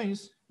several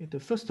things.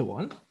 The first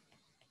one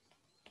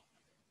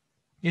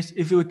is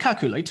if we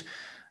calculate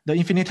the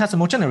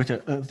infinitesimal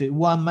generator of the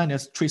 1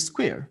 minus trace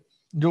square,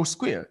 rho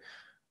square,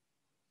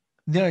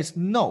 there is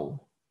no,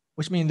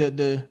 which means that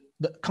the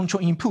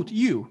control input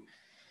u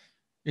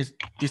is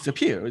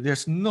disappear.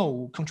 There's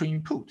no control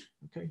input,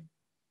 okay?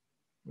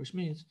 Which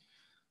means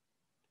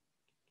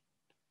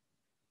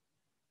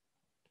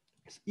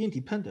it's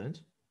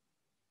independent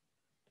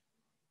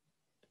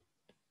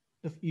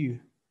of u,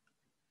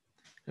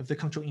 of the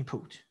control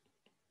input.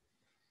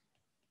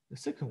 The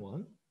second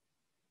one,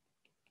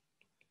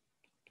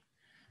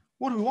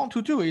 what we want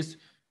to do is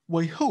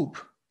we hope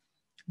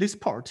this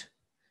part,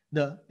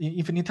 the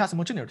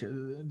infinitesimal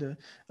generator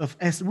of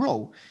S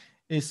rho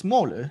is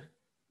smaller.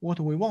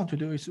 What we want to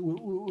do is we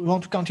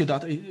want to consider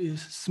that it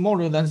is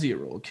smaller than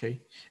 0,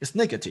 okay? It's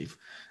negative.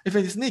 If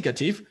it is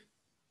negative,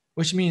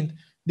 which means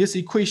this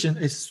equation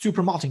is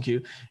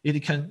supermolecule,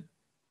 it can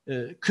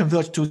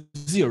converge to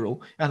 0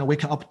 and we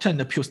can obtain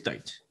the pure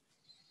state.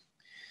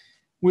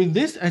 With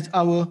this as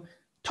our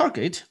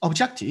target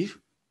objective,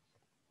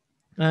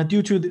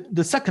 due to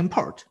the second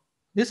part,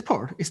 this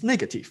part is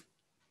negative,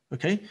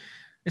 okay?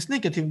 It's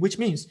negative, which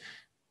means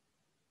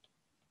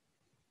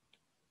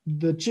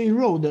the J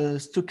rho, the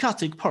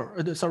stochastic part,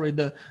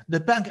 the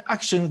bank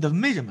action of the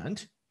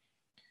measurement,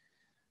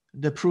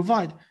 they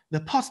provide the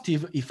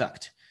positive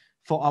effect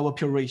for our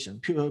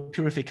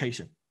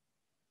purification.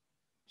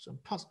 So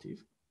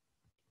positive.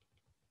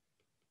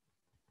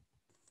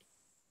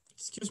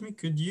 Excuse me,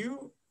 could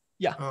you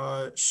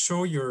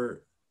show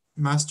your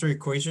master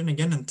equation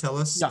again and tell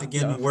us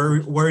again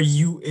where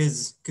u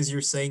is? Because you're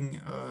saying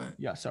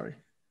sorry.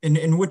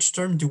 In which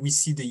term do we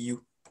see the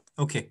u?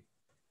 Okay.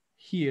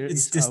 Here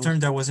it's this term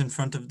that was in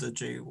front of the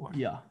jy.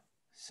 Yeah.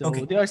 So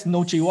there is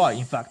no jy.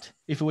 In fact,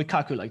 if we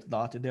calculate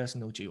that, there's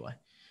no jy,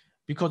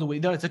 because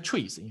there is a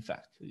trace. In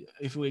fact,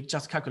 if we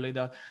just calculate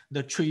that,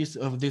 the trace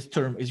of this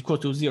term is equal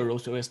to 0,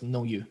 so there's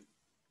no u.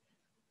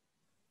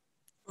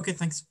 Okay,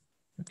 thanks.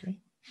 Okay.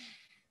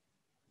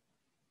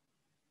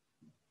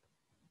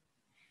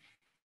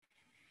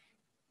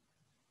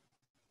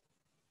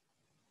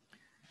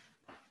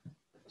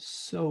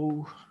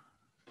 So,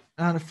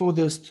 and for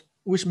this,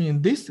 which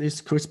means this is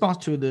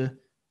corresponds to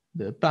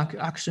the back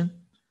action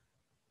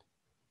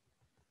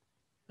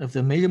of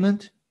the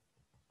measurement,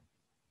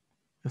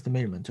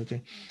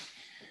 okay?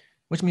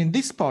 Which means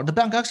this part, the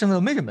back action of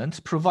the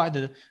measurement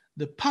provided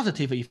the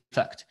positive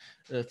effect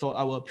for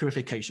our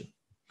purification.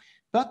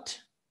 But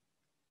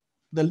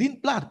the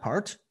Lindblad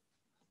part,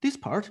 this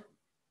part,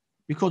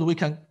 because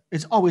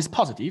it's always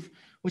positive,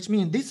 which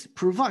means this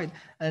provide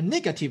a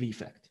negative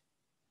effect.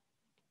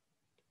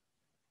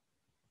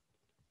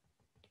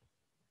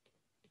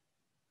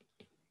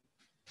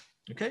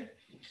 Okay,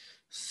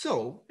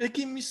 so it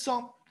gives me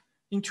some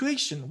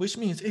intuition, which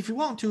means if you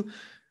want to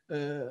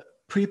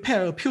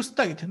prepare a pure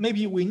state,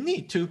 maybe we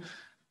need to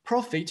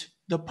profit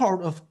the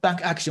part of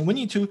bank action. We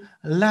need to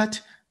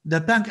let the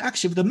bank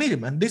action of the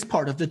measurement, this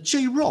part of the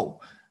J rho,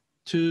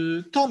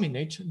 to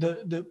dominate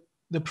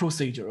the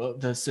procedure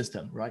of the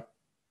system, right?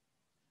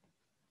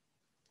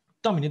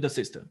 Dominate the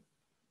system.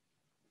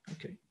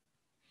 Okay.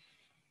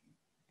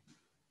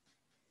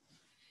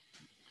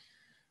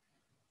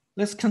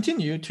 Let's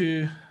continue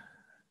to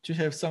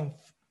have some,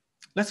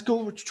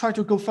 try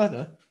to go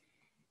further.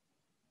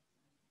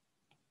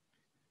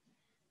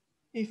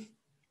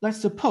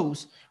 Let's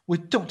suppose we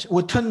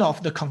turn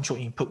off the control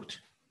input.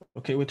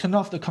 Okay, we turn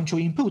off the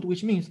control input,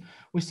 which means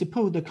we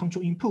suppose the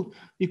control input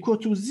equal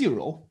to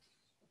 0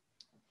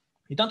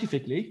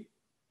 identically,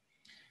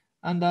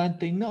 and then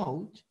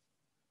denote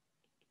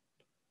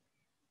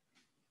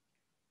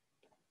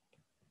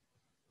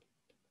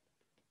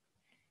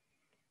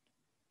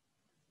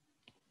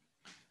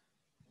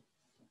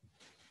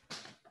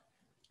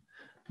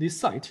this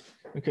site,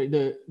 okay,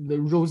 the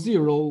rho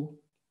 0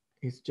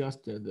 is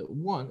just the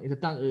 1,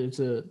 it's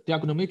a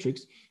diagonal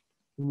matrix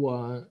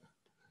 1,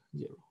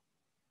 0.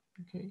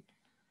 Okay.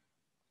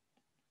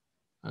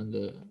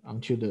 And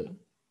until the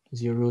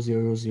 0,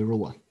 0, 0,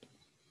 1.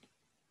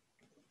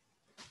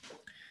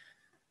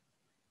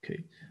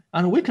 Okay.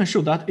 And we can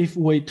show that if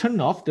we turn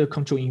off the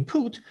control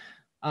input,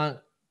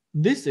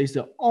 this is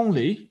the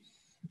only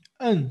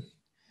n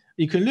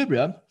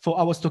equilibrium for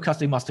our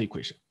stochastic master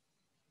equation.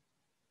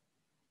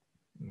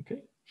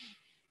 Okay.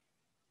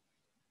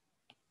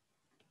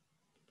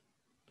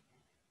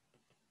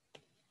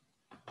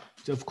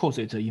 So of course,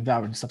 it's an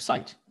invariant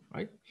subset,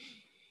 right?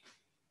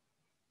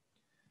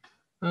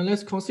 And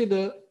let's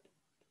consider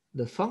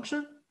the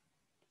function,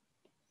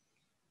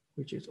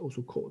 which is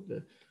also called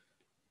the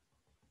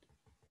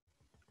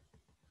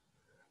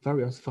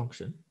variance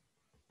function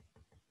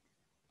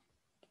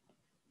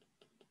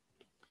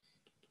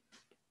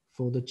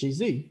for the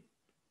GZ.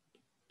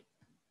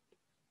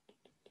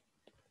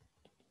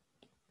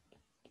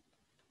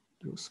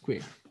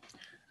 Square,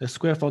 the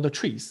square for the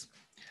trees.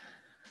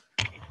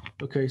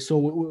 Okay, so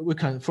we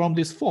can, from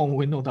this form,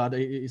 we know that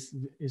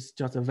it's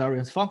just a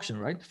variance function,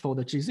 right? For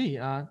the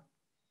GZ,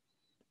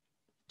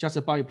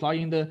 just by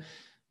applying the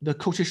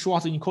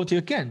Cauchy-Schwarz inequality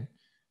again,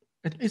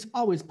 it is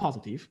always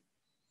positive,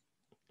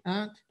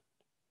 and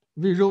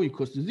V rho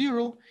equals to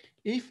 0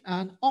 if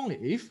and only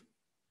if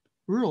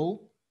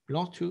rho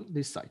belongs to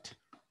this site.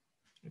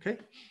 Okay,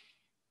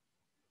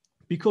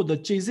 because the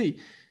GZ,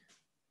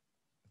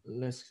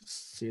 let's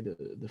see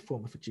the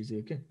form of GZ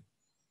again.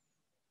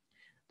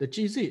 The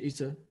GZ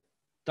is a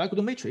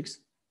diagonal matrix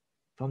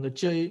from the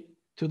J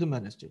to the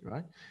minus J,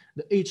 right?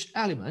 Each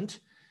element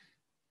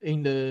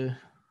in the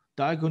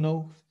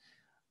diagonal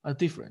are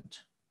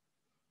different.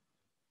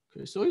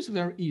 Okay, so it's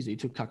very easy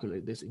to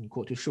calculate this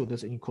inequality, show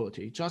this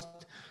inequality,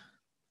 just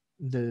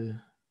the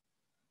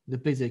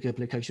basic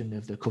application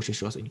of the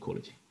Cauchy-Schwarz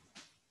inequality.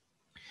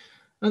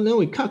 And then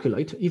we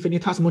calculate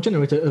infinitesimal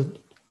generator of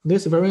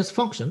this variance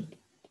function.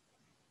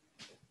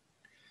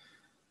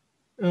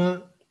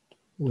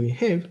 We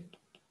have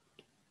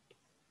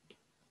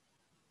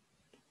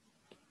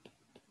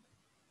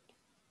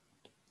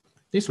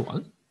this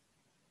one,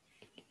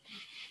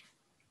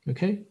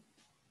 okay?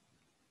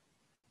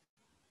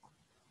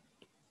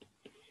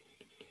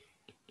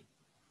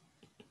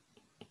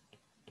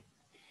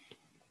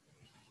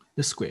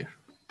 The square.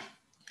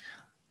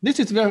 This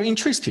is very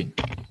interesting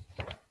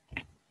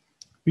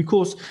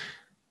because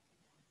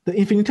the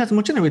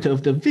infinitesimal generator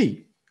of the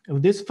V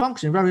of this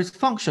function, variance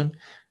function,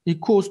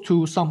 equals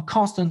to some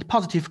constant,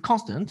 positive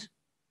constant,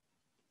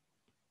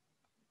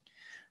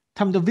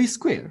 times the V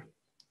square.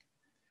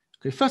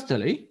 Okay,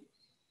 firstly,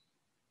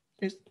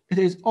 it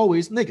is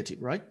always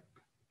negative, right?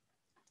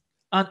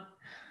 And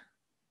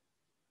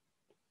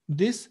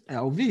this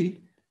LV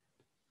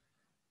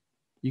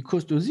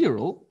equals to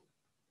 0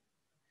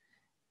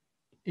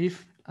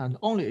 if and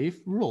only if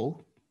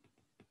rho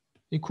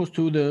equals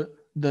to the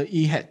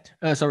E hat,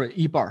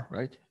 E bar,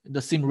 right?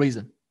 The same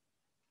reason.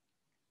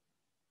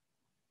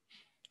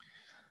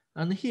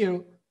 And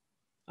here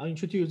I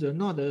introduce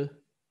another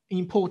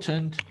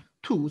important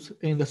tools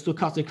in the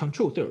stochastic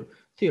control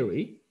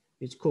theory.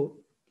 It's called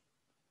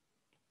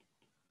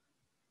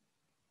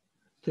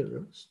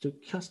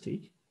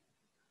stochastic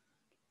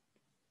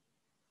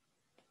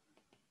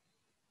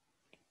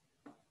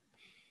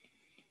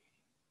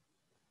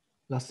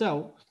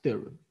Lassell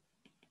theorem.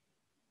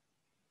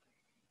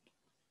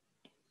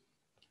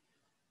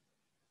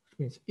 Which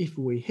means if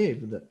we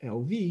have the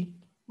LV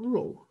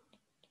rho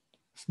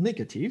is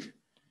negative,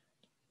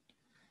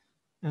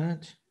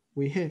 and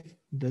we have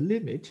the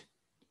limit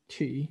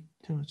t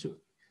tends to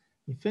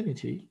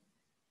infinity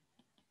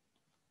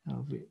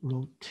LV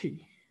rho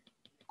t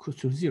equals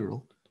to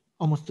 0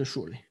 almost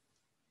surely.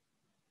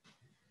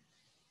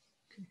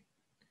 Okay.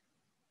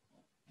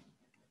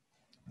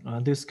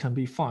 This can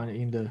be found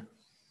in the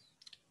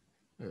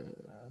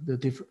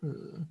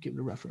different give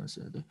the reference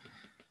the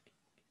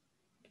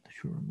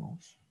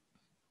theorems,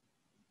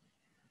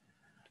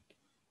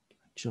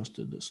 just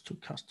the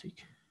stochastic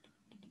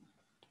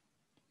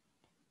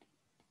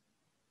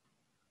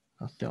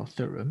Lassell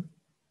theorem.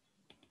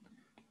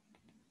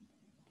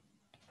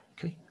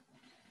 Okay.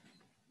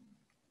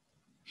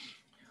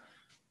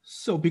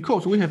 So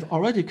because we have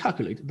already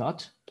calculated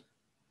that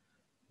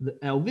the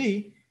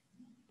LV is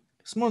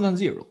smaller than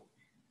 0,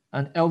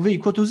 and LV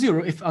equal to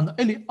 0 if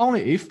and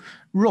only if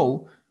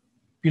rho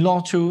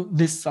belongs to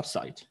this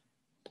subset.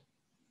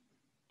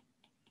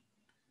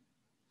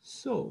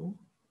 So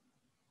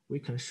we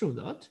can show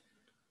that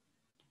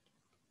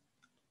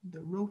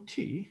the rho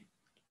t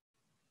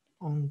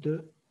on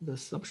the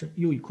assumption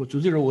u equal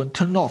to 0 when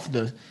turn off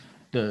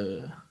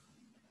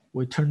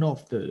we turn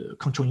off the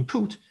control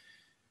input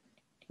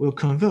will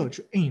converge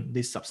in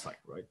this subset,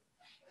 right?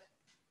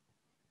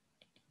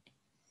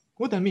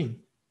 What I mean?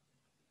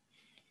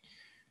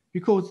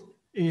 Because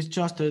it's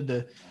just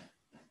this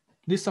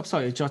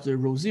subset is just the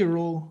rho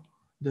 0,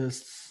 the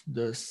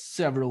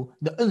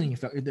n, in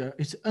fact,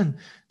 it's n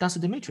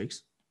density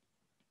matrix,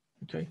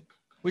 okay?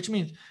 Which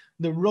means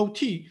the rho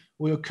t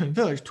will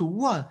converge to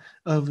one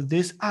of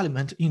this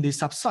element in the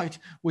subsite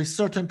with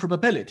certain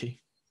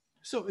probability.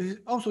 So it's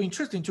also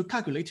interesting to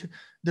calculate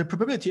the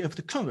probability of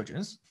the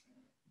convergence.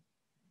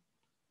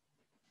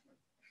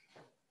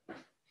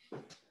 So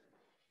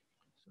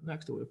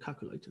next we'll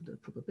calculate the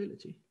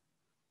probability.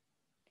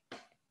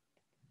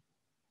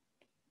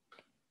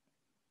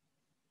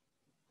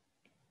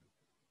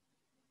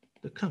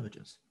 The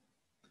convergence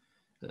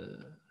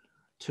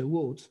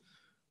towards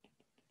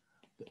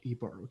the E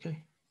bar,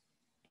 okay?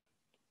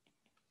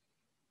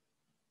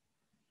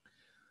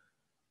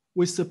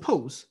 We just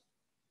suppose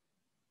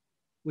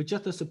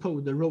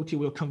the rho t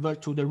will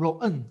converge to the rho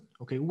n,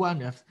 okay,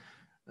 one of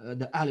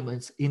the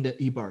elements in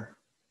the E bar.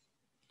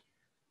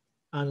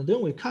 And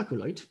then we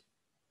calculate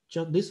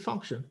just this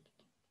function,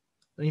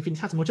 the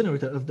infinitesimal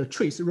generator of the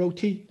trace rho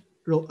t,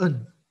 rho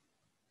n,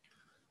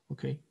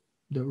 okay?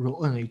 The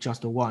rho n is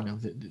just one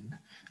of the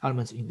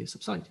elements in the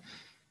subsite,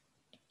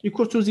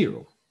 equals to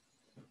 0.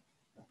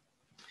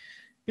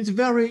 It's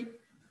very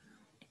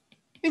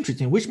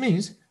interesting, which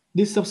means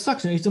this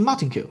subsection is a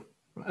martingale.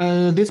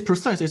 This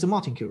process is a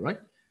martingale, right?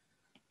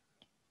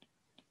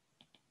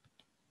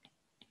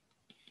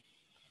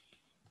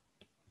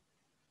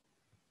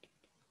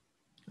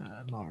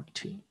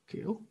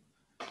 Martingale.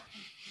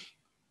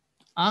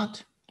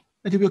 And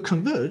it will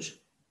converge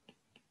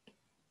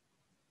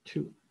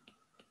to,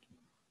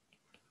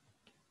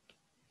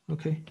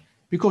 okay,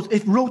 because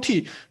if rho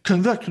t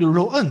convert to the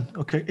rho n,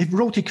 okay, if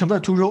rho t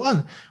convert to rho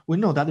n, we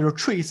know that the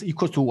trace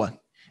equals to 1.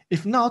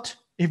 If not,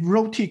 if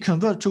rho t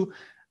convert to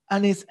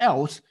anything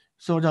else,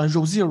 so the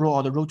rho 0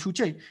 or the rho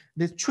 2j,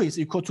 this trace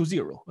equal to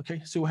 0,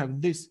 okay? So we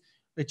have this,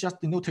 it just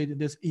denoted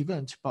this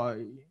event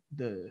by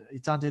the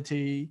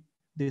identity,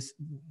 this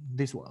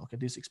one, okay,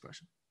 this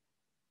expression.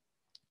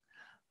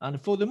 And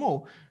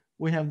furthermore,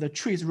 we have the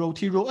trace rho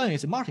t rho n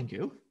is a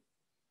martingale,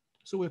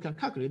 so we can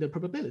calculate the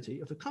probability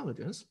of the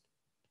convergence.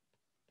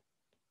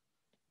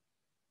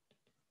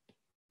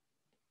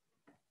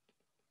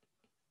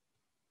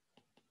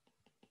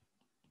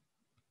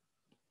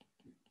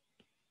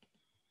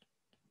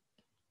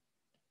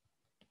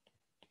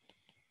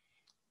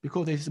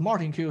 Because it's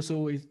martingale,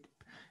 so it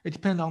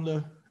depends on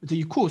the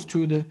equals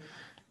to the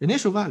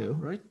initial value,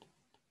 right?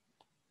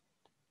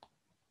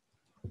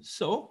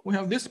 So we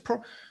have this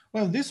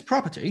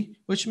property,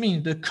 which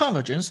means the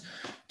convergence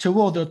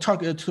toward the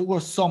target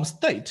towards some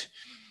state,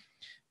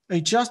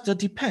 it just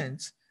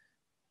depends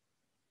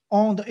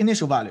on the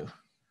initial value,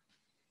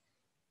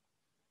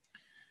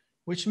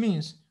 which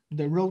means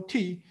the rho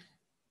t,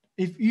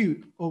 if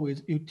u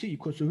always ut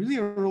equals to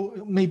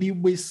 0, maybe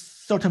with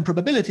certain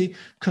probability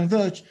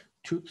converge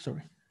to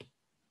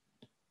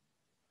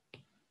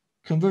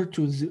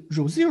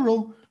rho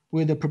 0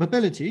 with the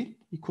probability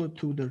equal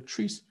to the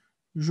trace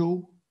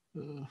rho.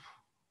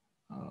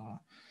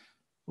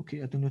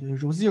 Okay, I don't know.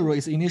 Rho 0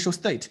 is initial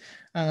state.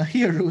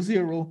 Here, rho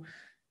 0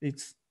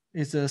 is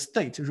a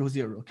state rho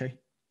 0. Okay,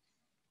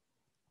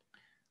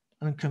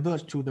 and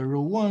converge to the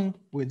rho 1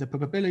 with the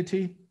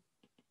probability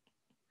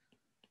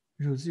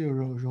rho 0,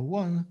 rho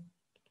 1,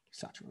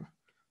 etc.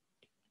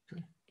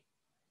 Okay.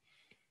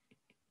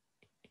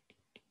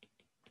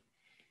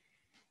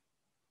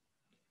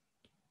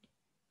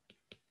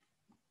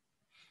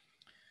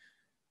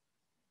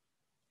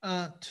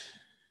 And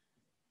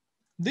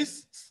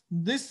this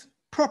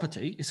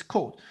property is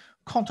called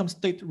quantum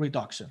state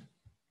reduction.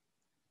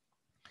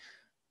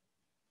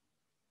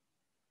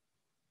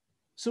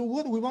 So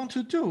what we want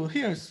to do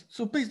here is,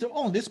 so based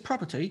on this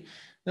property,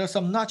 there's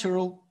some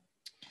natural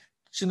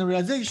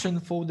generalization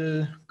for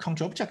the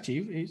control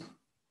objective is,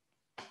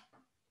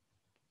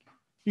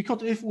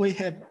 because if we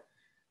have,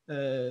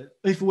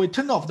 if we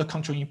turn off the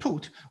control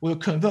input, we'll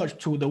converge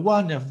to the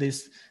one of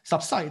this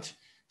subsite.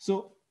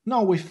 So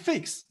now we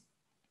fix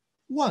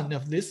one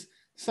of this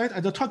site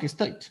as the target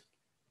state.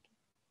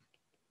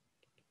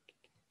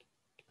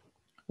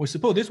 We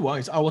suppose this one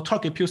is our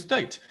target pure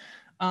state,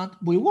 and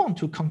we want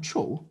to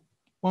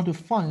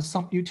find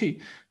some ut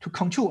to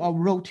control our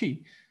rho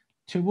t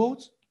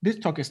towards this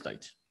target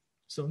state.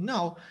 So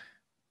now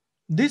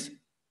this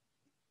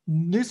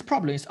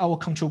problem is our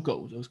control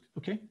goal,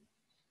 okay?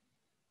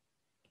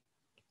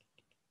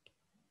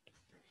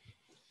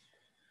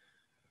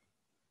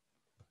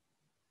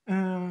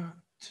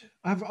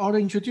 I've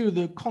already introduced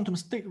the quantum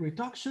state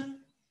reduction.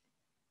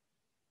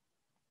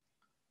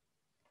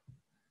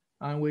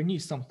 And we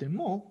need something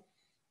more,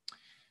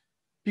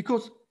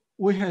 because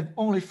we have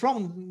only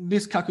from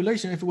this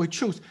calculation, if we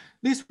choose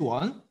this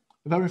one,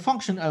 variant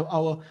function of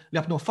our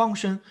Lyapunov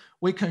function,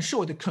 we can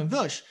show the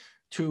converge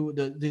to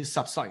this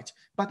subsite,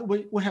 but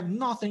we have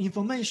nothing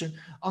information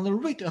on the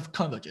rate of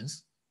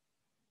convergence.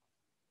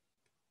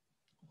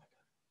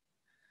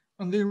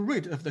 On the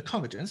rate of the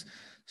convergence,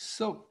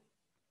 so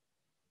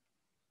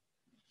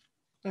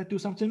let's do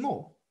something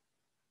more.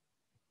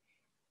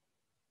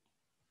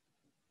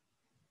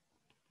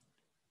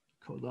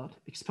 Call that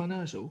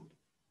exponential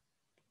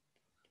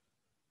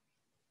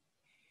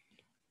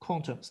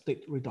quantum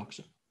state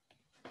reduction.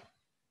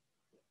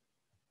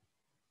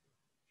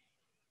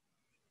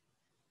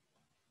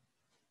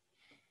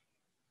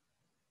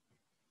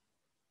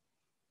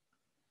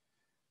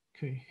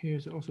 Okay,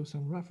 here's also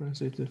some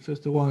references. The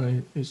first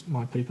one is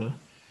my paper.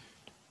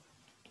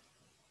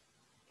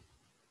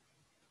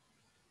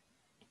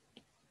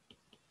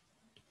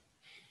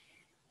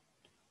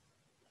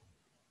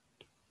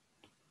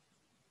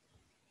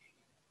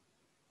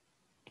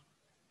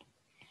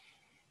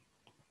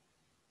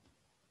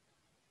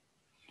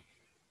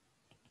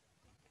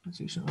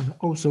 And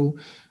also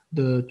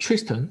the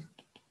Tristan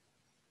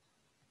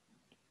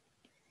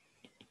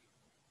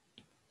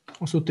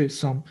also did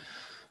some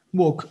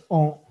work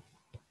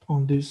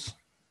on this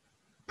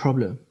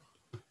problem.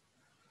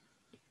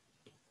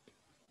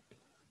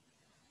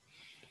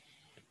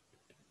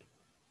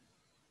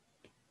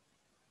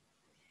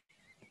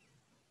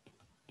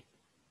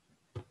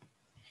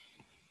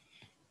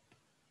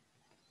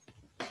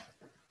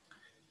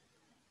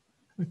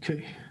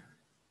 Okay.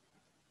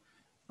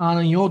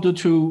 And in order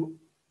to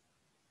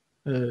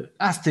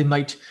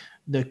estimate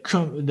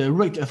the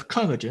rate of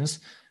convergence,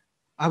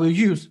 I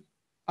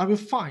will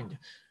find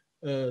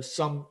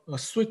some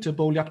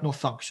suitable Lyapunov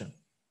function.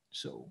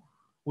 So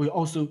we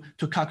also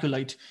to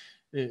calculate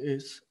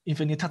its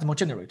infinitesimal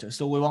generator.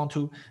 So we want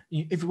to,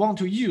 if we want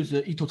to use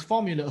the Ito's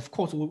formula, of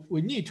course,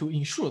 we need to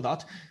ensure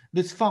that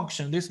this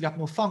function, this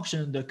Lyapunov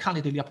function, the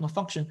candidate Lyapunov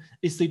function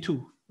is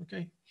C2.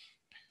 Okay.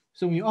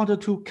 So in order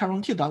to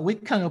guarantee that we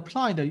can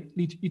apply the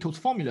Ito's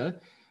formula,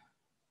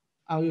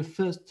 I will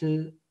first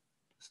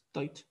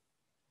state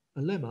a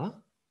lemma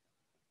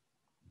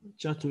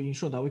just to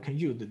ensure that we can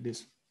use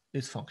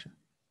this function.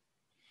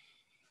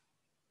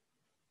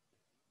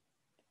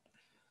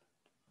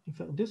 In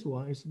fact, this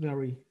one is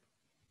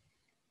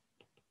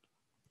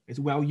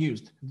well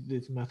used.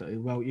 This method is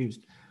well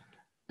used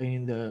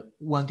in the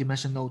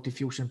one-dimensional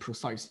diffusion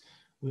precise.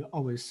 We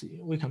always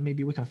see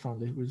maybe we can find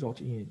the result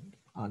in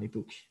any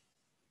book.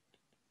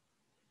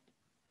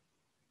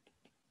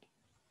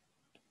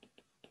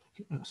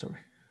 Sorry.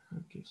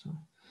 Okay, so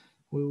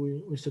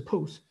we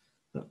suppose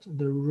that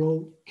the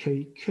rho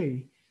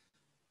kk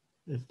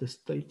is the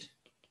state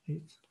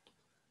is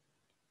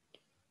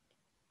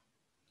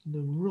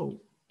the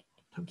rho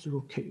times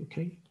rho k,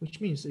 okay,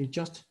 which means it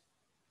just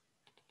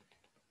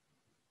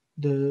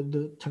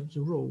the times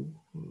rho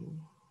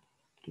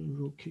the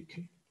rho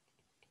kk,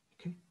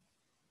 okay,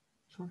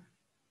 sorry.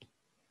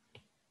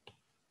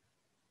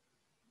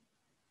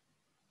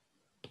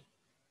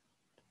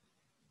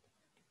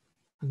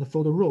 And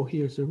for the rho,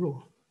 here's the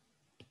rho.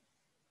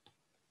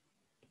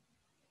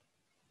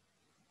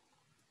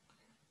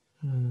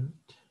 And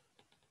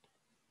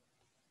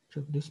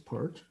check this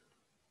part.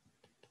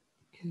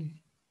 Okay.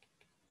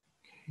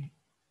 Okay.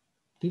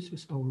 This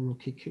is our rho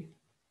kk.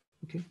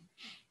 Okay.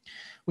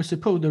 We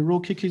suppose the rho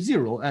kk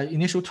 0 at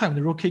initial time,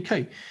 the rho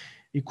kk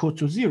equal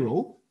to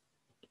 0.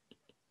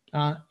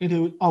 It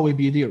will always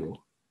be 0.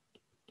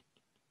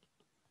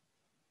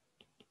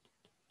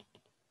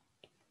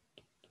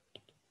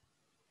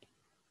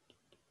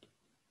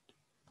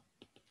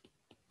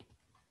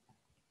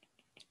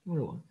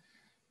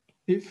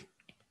 If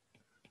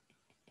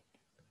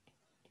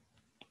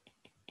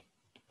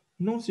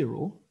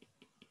non-zero,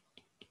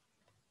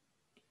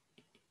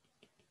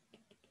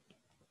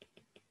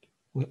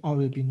 will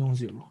always be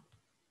non-zero.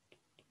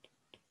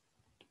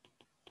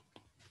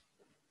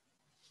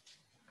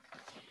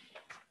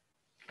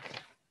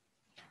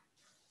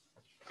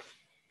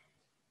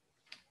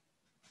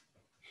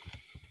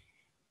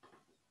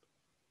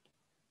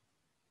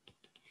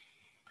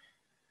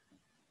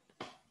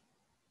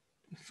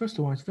 First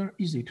one, it's very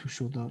easy to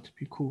show that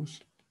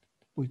because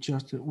we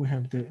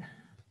have the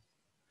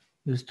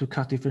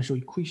stochastic differential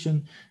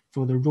equation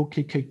for the rho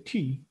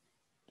kkt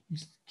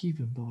is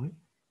given by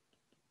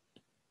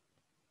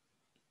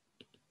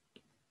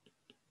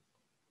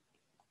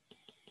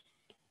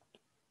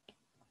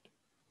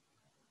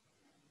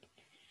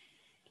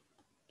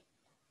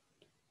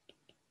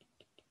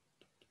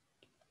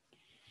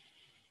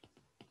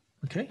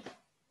okay.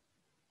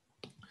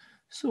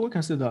 So we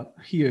can see that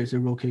here is a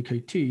rho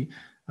kkt,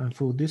 and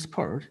for this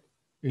part,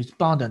 it's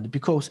bounded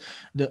because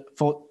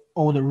for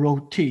all the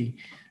rho t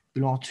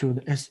belong to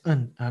the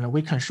Sn, and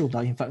we can show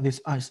that in fact this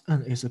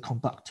Sn is a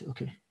compact.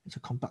 Okay, it's a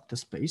compact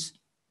space.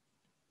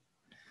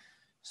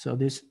 So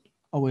this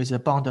always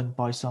bounded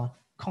by some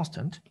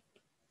constant.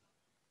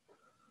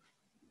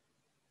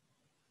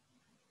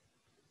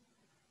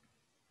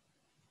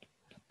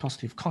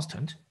 Positive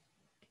constant.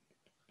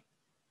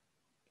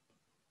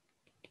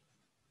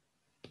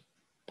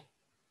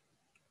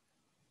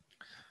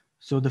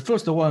 So the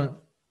first one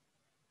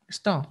is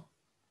done.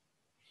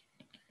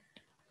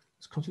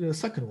 Let's consider the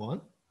second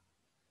one,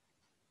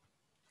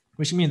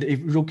 which means that if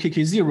rho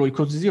kk 0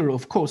 equals to 0,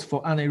 of course,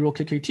 for any rho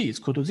kkt is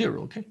equal to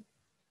 0, okay?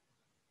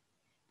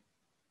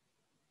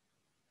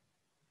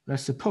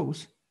 Let's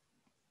suppose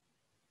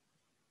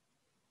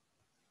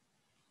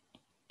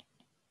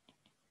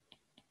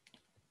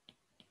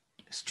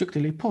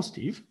strictly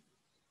positive,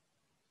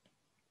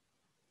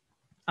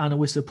 and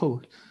we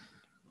suppose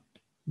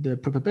the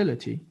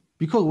probability,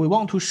 because we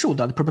want to show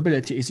that the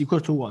probability is equal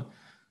to 1.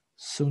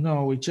 So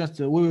now we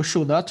will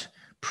show that,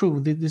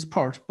 prove this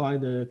part by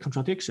the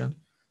contradiction.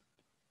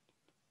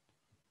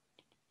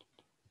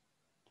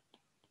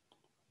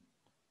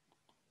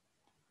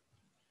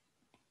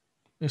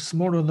 is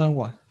smaller than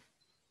 1.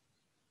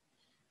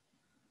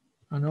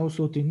 And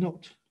also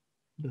denote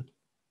the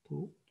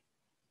 2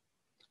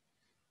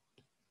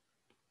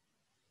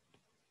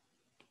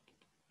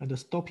 and the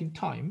stopping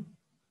time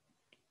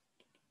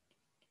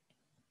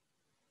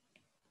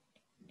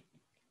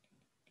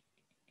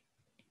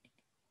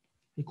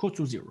equal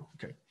to 0.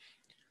 Okay.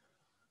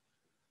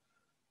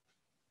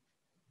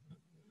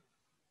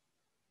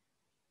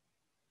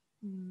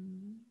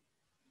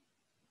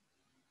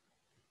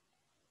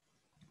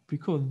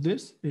 Because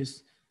this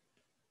is,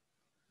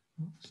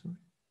 oh, sorry.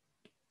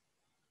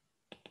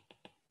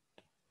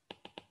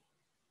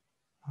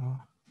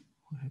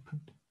 What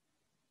happened?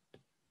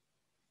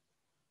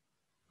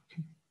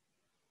 Okay.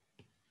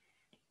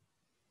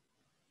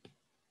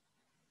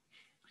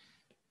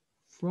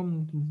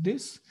 From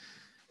this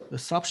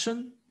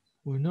assumption,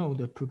 we know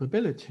the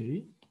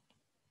probability,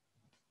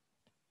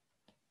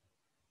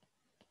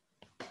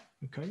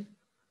 okay,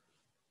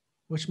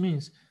 which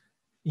means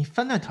in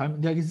finite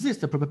time, there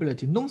exists a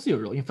probability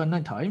non-zero. In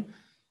finite time,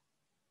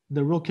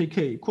 the rho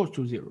kk equals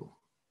to 0.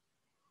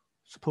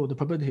 Suppose the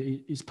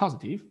probability is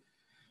positive,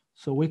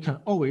 so we can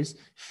always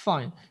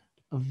find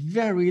a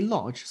very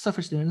large,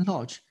 sufficiently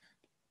large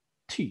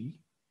t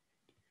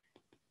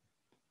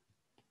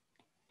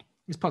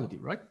is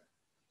positive, right?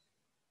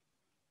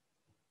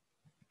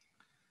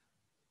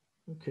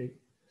 Okay,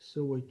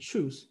 so we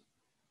choose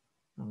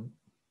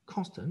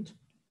constant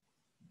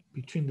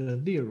between the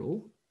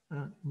 0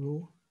 and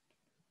rho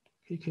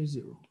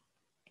kk0.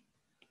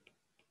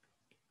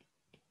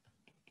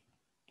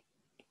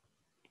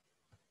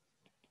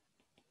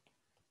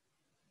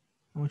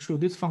 I will choose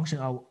this function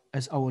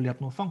as our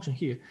Lyapunov function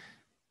here.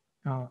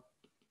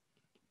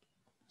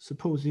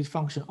 Suppose this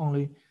function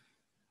only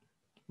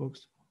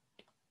works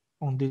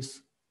on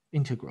this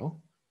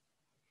integral.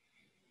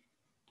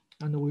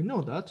 And we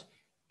know that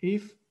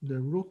if the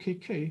rho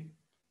kk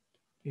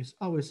is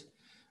always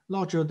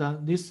larger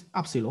than this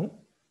epsilon,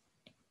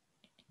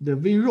 the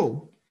v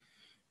rho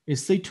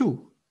is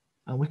C2,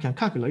 and we can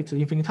calculate the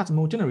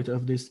infinitesimal generator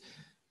of this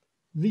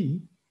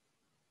v,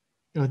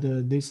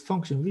 this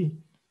function v,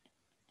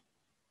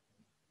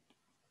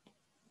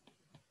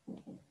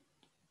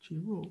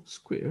 g rho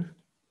square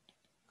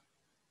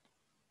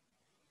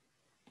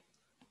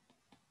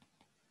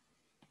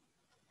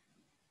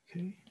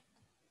okay,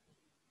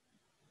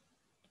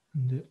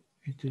 and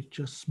it is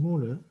just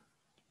smaller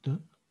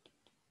than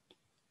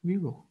v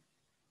rho.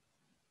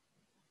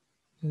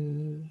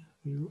 V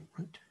rho,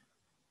 right?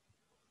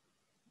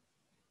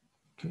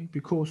 Okay,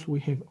 because we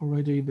have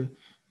already the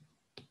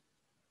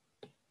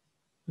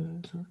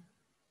sorry,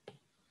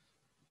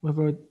 we have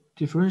a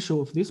differential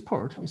of this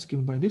part is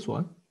given by this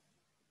one,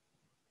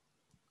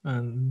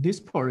 and this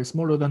part is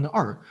smaller than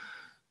r,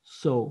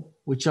 so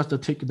we just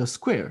take the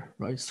square,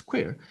 right?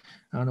 Square,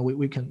 and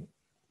we can.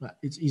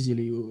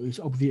 It's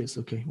obvious.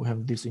 Okay, we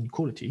have this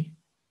inequality,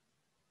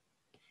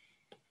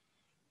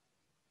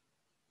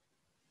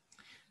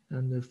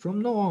 and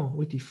from now on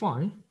we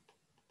define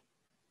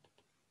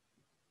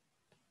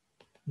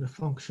the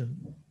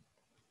function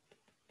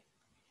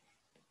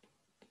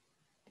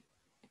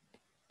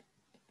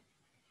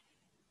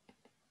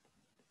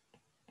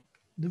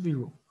the v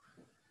rho,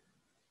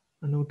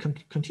 and we can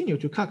continue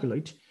to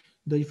calculate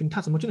the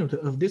infinitesimal generator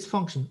of this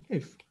function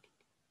if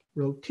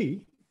rho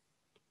t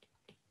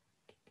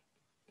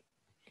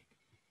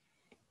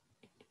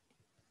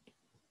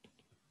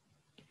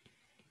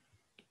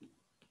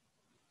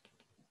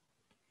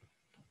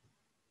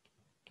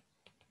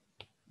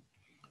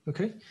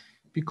okay,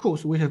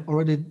 because we have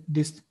already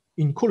this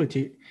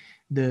inequality,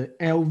 the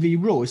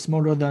LV rho is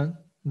smaller than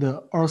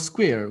the R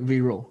square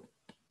V rho.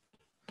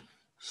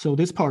 So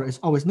this part is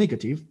always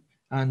negative,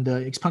 and the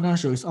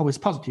exponential is always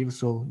positive,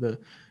 so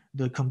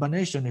the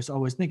combination is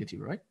always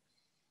negative, right?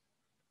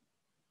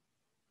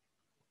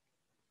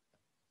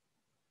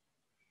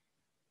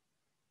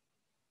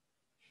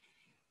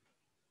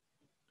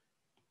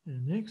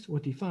 And next, we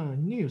define a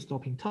new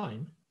stopping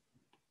time.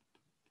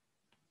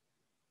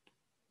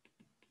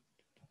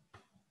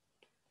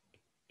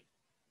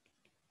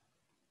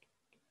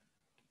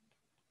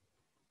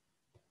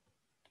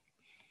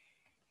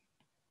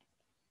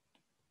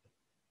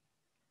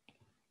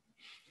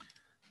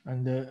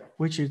 And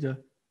which is the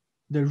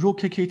rho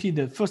kkt,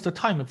 the first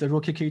time of the rho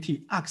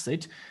kkt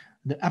exit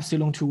the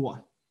epsilon to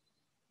 1.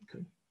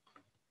 Okay.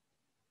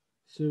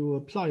 So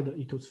apply the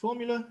Ito's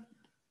formula.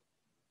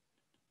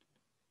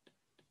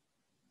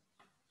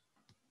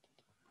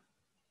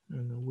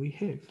 And we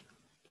have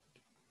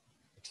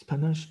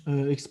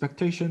exponential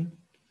expectation.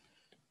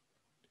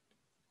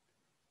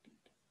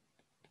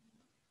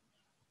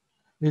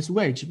 This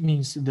wedge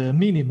means the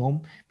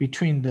minimum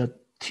between the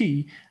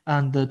t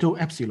and the dou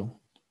epsilon.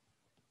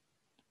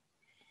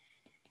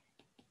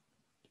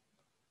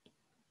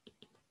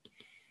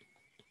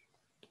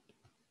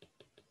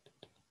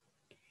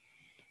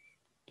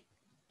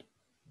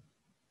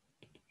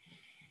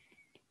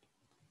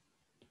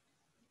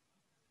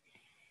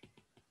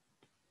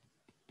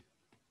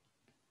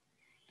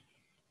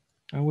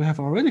 And we have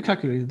already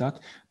calculated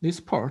that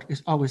this part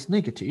is always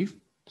negative.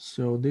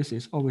 So this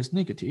is always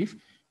negative,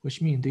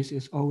 which means this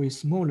is always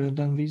smaller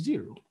than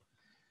V0.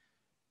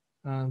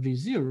 And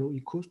V0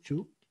 equals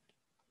to,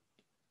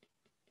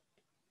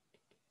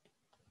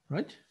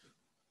 right?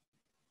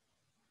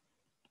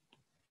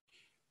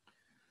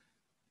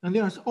 And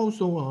there's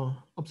also an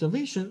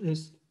observation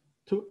is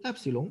to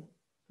epsilon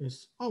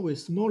is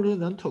always smaller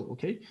than tau,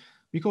 okay?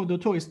 Because the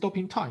tau is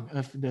stopping time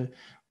of the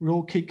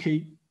rho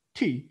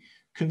kkt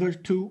converts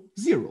to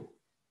 0.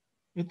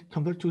 It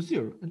converts to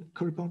 0 and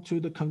correspond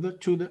to the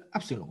convert to the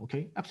epsilon,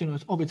 okay? Epsilon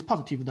is always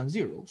positive than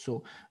 0.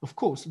 So of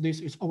course, this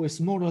is always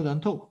smaller than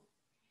tau.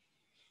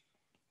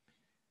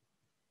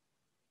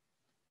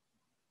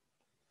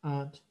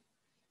 And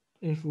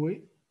if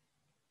we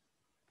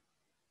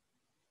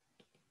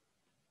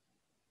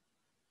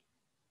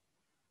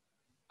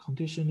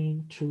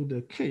conditioning to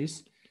the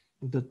case,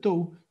 the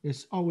tau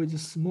is always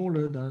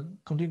smaller than,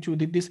 continue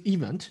to this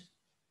event,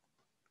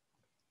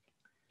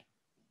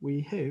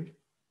 we have,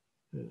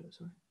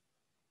 sorry.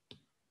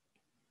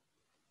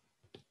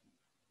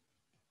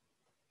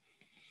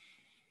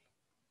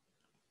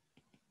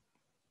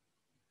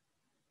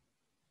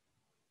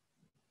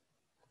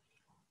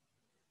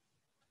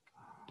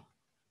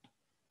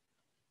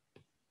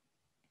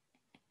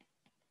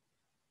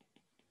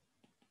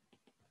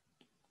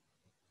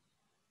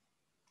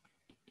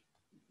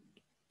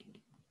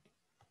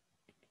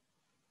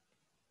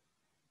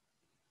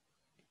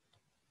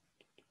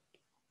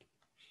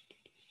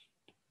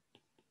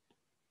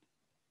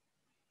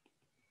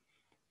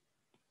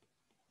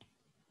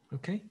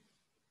 Okay,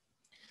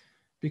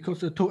 because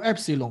the tau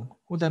epsilon,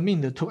 what that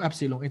means, the tau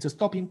epsilon is the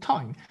stopping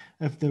time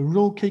of the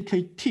rho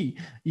kkt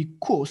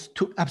equals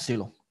to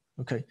epsilon.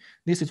 Okay,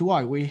 this is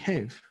why we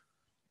have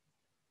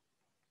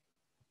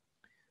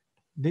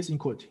this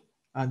inequality,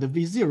 and the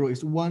V0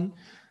 is 1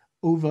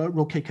 over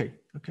rho kk.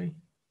 Okay,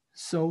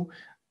 so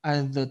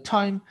at the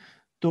time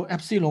tau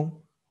epsilon,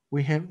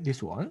 we have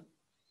this one.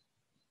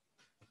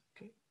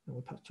 Okay, and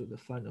we pass to the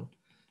final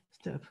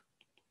step.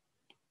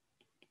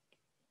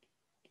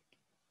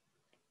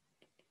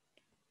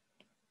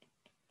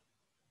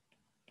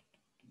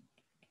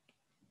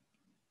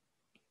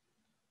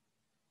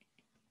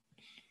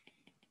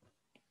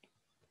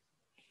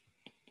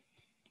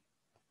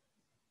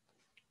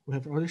 We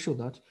have already showed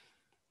that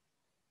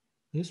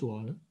this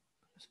one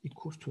is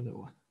equals to that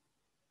one.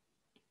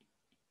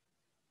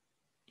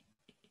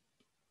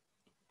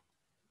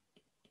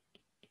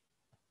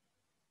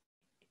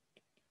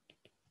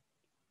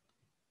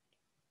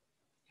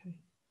 Okay.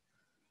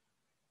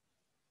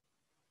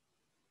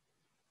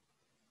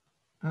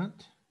 And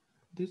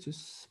this is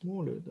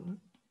smaller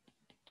than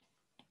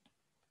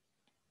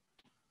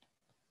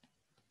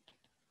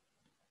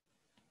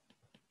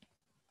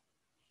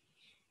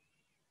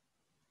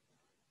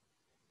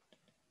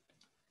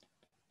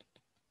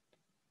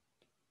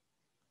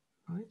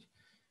right?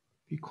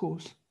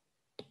 Because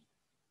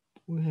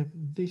we have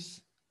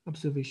this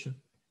observation.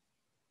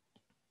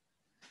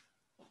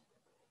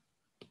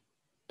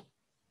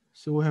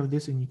 So we have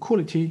this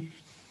inequality,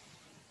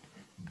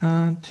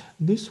 and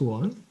this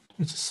one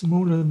is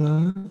smaller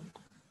than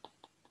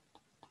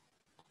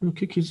rho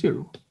kk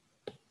 0.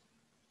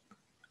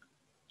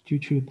 Due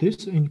to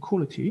this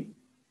inequality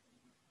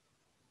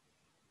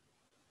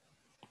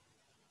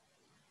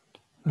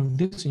and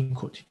this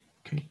inequality,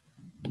 okay?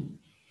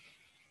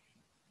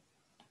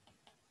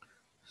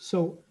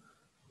 So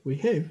we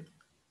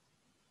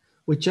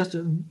just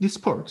this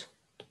part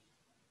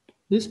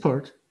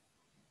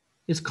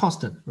is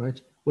constant,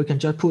 right? We can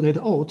just put it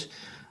out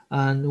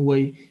and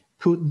we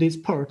put this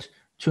part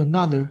to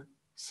another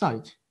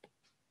side.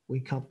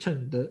 We can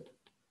obtain the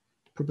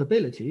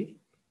probability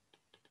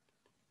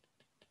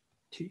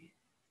T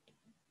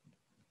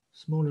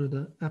smaller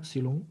than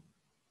epsilon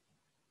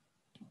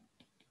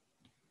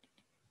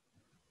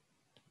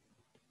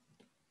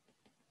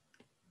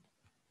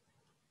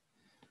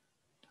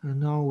and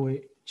now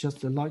we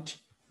just let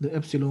the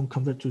epsilon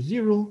convert to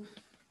 0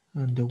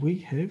 and we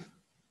have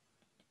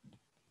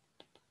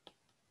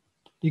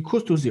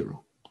equals to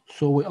 0.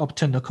 So we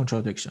obtain the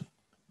contradiction.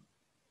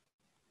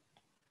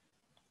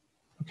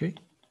 Okay,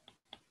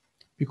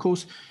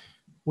 because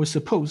we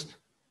supposed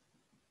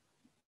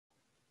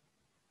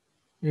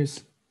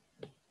is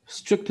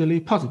strictly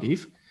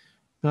positive,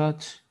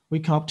 but we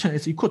can obtain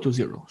it's equal to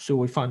 0. So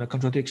we find a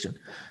contradiction.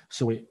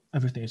 So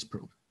everything is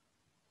proved.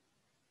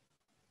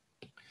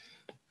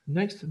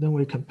 Next, then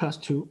we can pass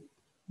to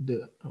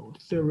the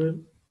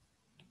theorem,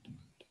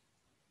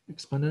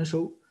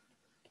 exponential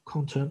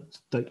quantum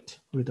state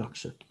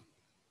reduction.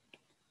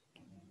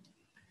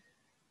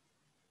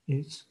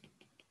 It's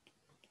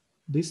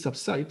this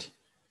subset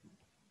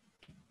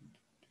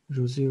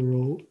rho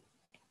 0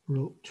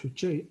 rho to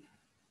j.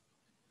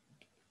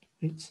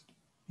 It's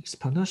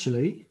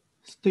exponentially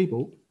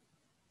stable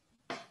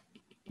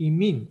in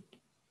mean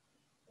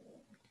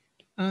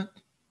and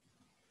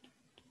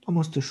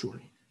almost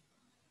surely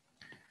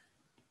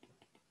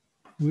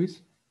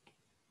with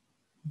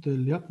the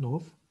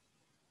Lyapunov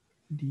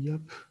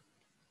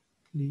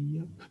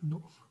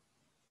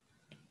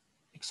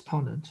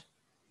exponent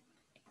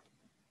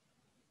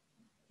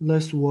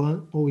less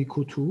 1 or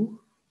equal to,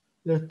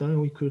 less than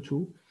or equal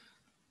to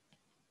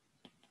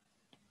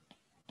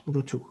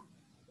over 2.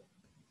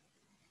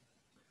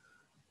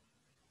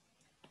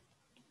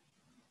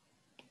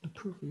 The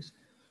proof is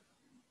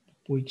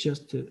we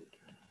just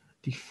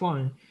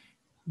define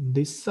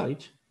this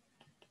site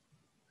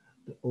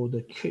or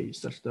the k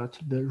such that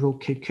the row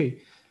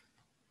kk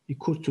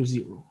equals to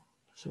 0.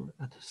 So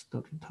at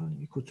starting time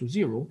equal to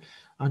 0,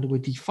 and we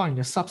define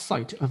the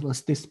subsite of a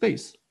state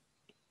space.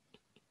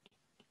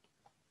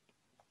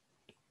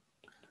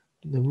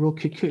 The row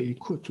kk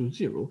equal to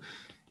 0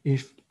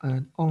 if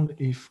and only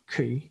if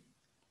k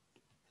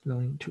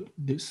belongs to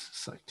this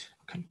site.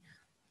 Okay.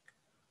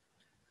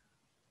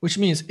 Which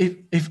means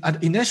if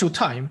at initial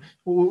time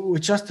we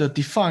just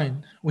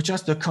define, we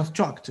just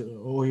construct,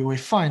 or we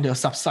find a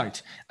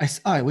subsite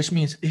Si, which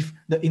means if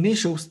the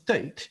initial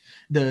state,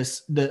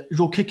 the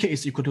row kk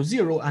is equal to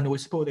 0, and we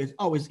suppose it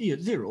always is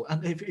 0,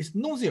 and if it's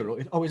non-zero,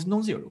 it's always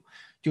non-zero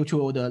due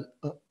to the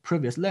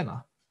previous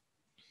lemma.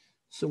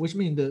 So which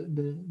means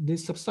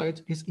this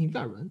subsite is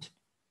invariant.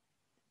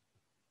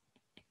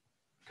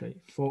 Okay,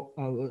 for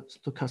our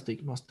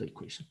stochastic master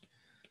equation.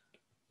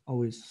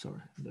 Always,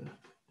 sorry,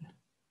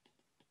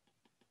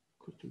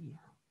 equal to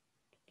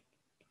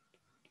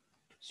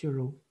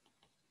 0.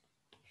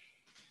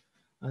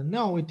 And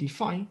now we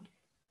define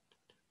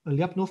a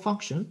Lyapunov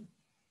function.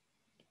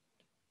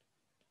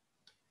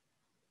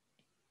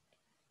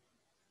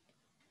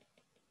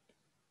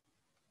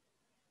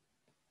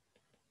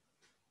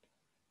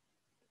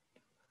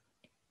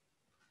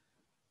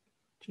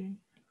 Okay.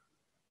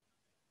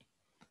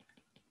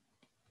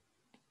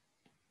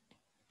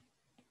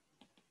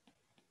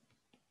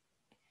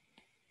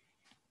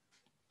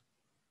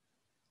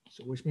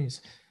 So which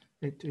means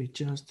it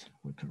just,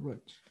 we can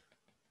write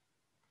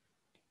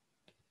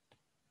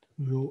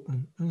rho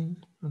n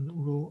and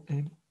rho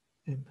m.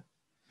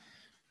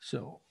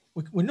 So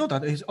we know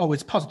that it's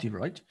always positive,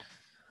 right?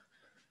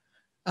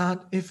 And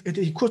if it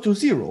equals to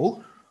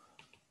 0,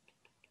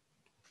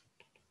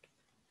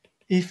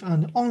 if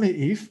and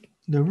only if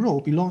the row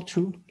belongs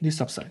to this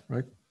subset,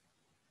 right?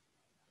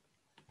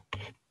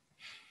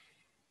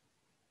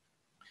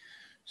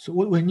 So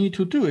what we need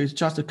to do is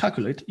just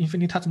calculate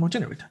infinitesimal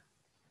generator.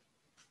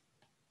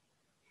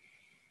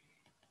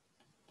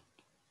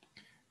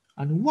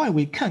 And why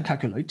we can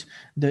calculate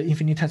the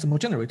infinitesimal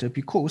generator?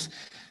 Because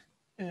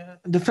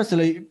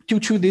firstly, due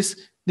to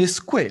this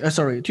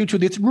due to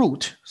this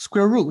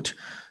square root.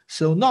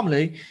 So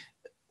normally,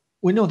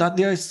 we know that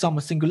there is some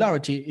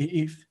singularity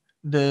if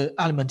the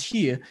element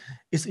here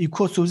is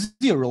equal to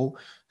 0.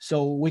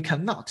 So we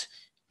cannot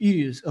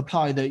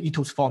apply the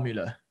Ito's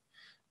formula.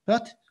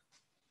 But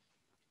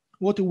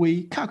what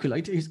we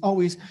calculate is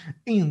always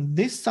in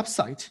this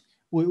subsite.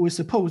 We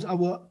suppose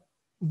our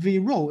V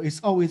row is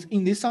always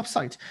in this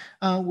subsite.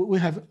 We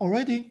have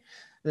already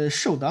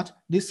showed that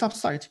this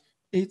subsite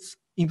is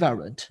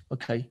invariant,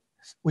 okay?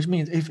 Which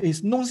means if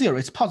it's non-zero,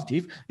 it's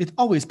positive, it's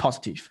always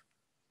positive.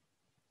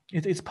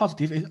 It is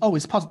positive, it's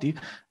always positive.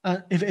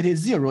 If it is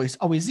 0, it's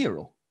always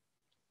 0.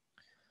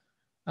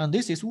 And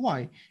this is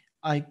why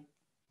I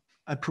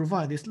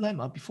provide this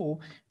lemma before.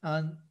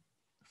 And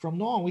from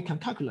now on, we can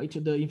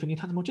calculate the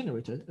infinitesimal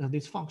generator of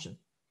this function.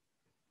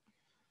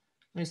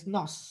 It's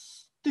not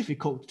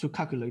difficult to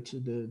calculate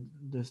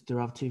this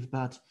derivative,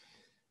 but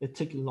it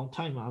takes a long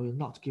time. I will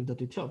not give the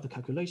detail of the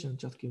calculation,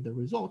 just give the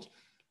result.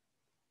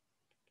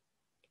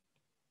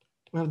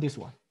 We have this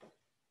one.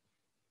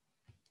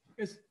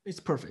 It's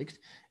perfect.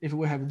 If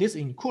we have this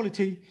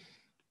inequality,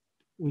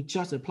 we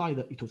just apply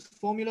the Ito's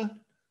formula,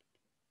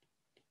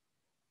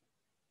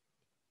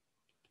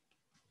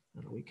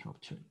 and we can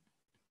obtain.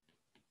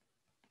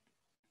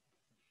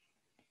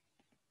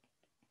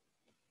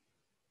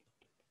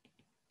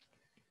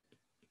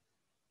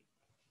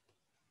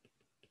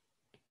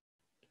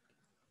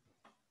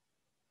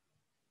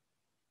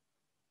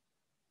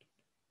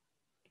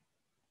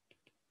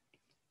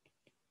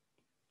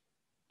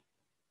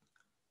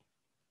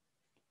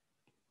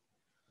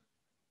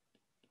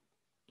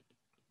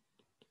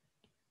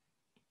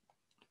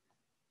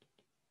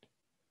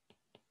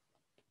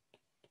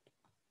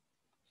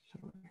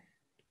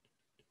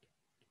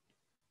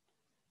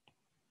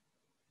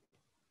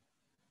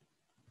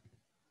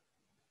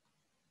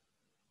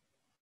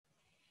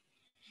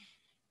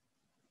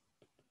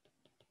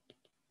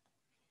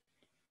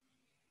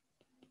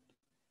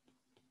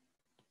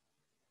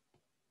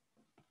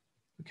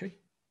 Okay,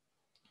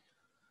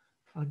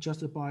 and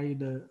just by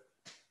the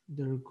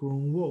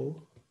ground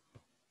wall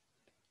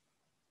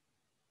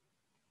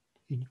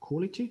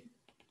inequality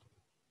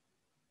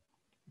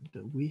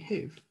that we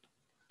have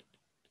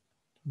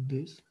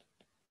this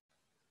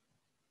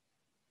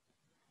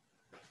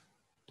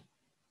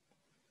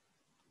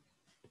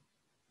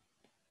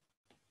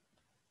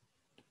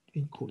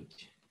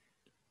inequality.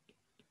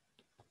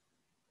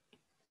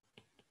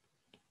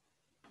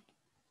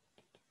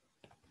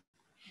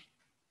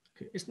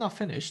 Okay, it's not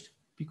finished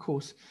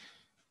because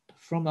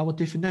from our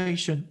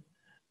definition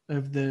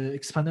of the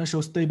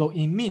exponential stable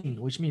in mean,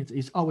 which means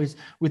it's always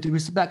with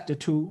respect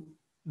to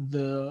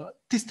the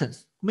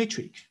distance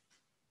metric.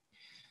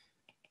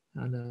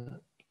 And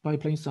by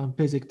applying some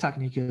basic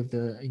technique of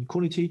the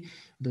inequality,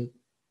 the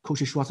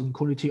Cauchy-Schwarz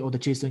inequality or the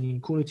Jason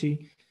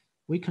inequality,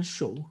 we can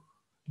show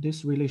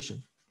this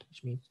relation,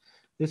 which means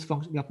this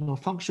Lyapunov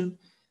function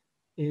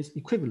is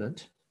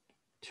equivalent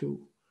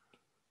to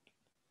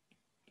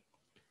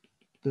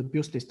the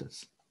Biot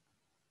distance.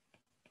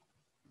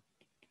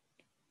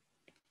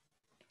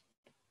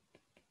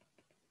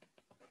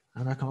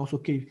 And I can also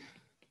give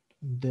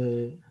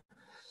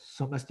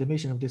some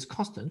estimation of this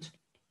constant.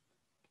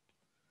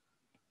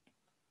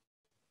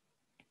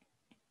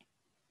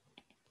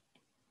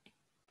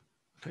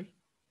 Okay.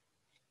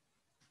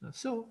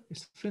 So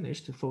it's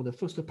finished for the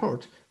first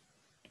part.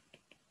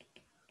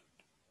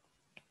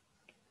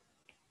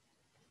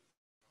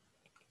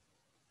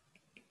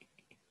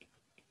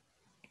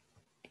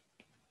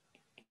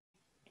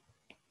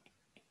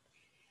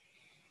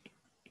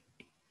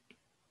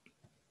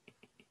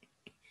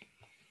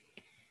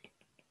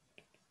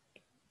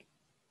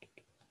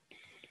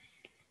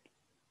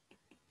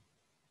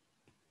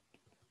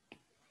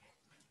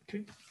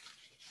 Okay.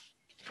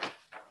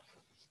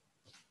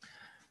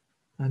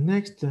 And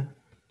next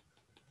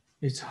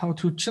is how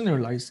to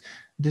generalize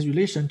this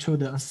relation to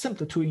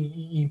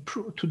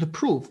the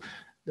prove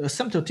the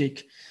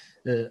asymptotic,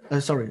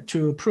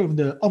 to prove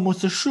the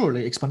almost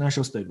surely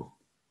exponential stable.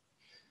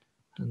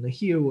 And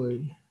here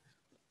we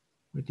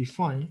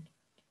define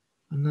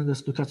another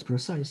stochastic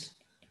precise.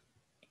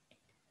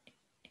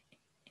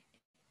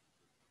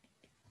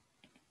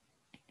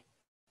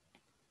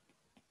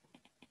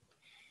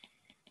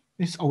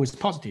 It's always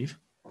positive.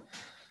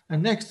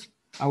 And next,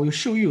 I will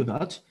show you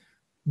that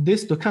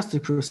this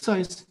stochastic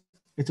precise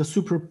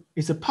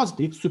is a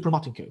positive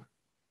supermartingale.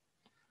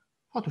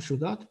 How to show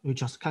that? We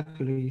just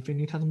calculate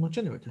infinitesimal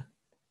generator.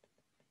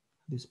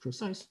 This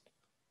precise.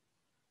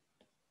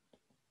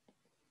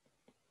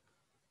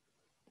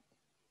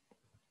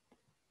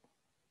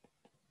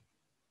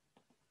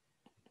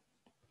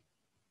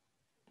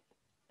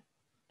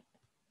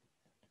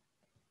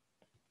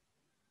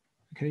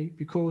 Okay,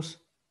 because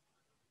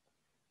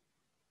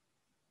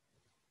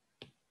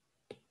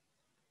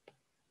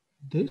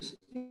this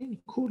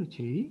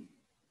inequality,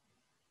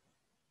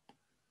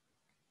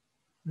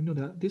 we know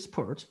that this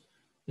part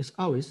is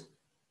always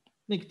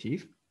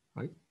negative,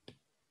 right?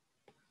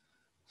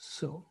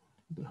 So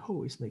the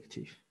whole is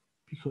negative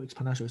because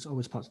exponential is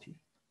always positive,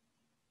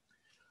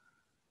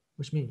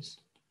 which means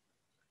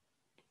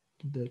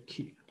the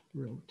key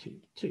rho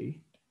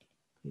t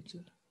is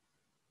a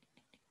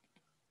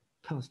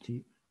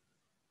positive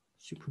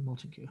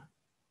supermartingale.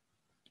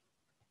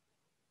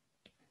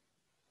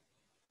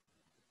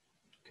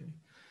 Okay,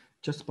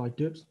 just by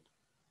Debs.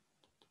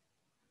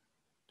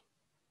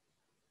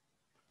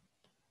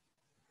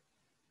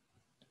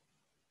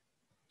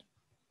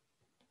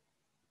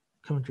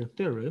 Counter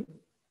theorem,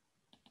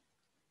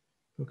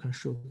 we can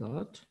show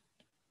that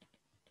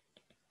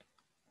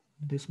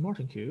this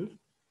martingale,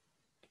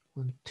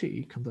 when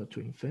t convert to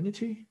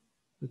infinity,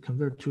 we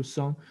convert to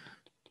some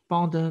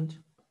bounded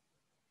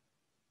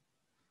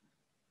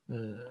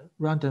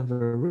random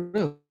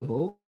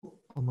variable,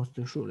 almost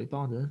surely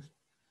bounded.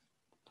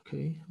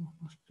 Okay,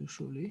 almost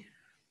surely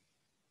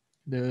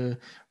the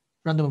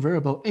random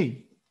variable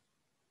a,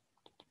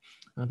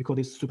 because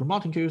it's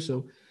supermartingale,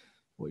 so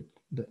wait,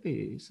 the a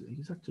is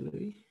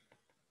exactly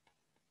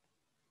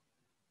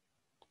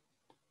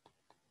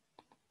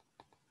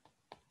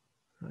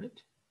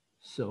right.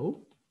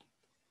 So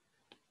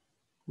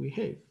we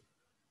have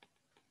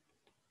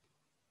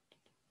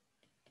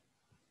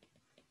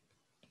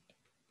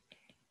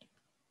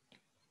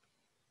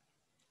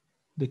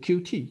the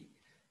QT.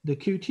 The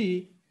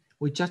QT,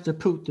 we just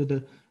put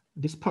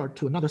this part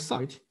to another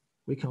side,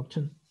 we can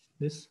obtain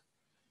this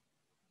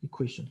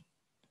equation.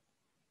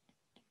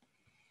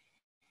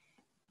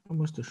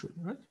 Almost sure,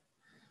 right?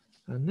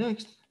 And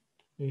next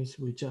is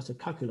we just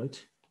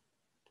calculate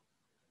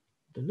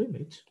the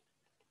limit.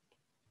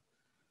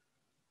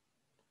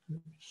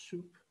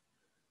 Soup.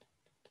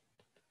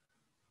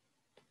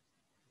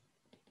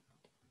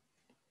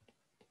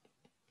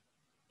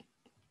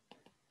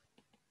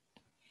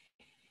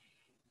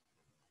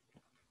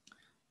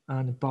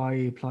 And by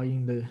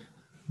applying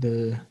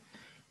the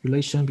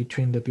relation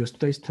between the Biot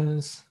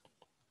distance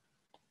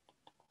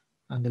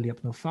and the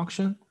Lyapunov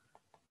function,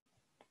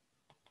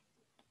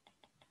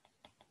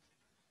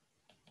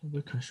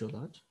 we can show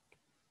that.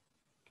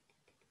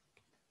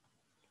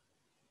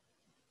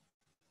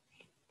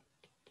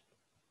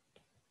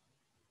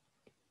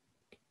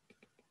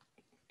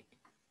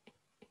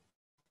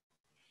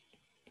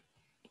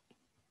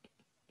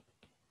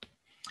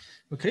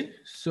 Okay,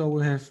 so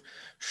we have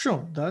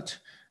shown that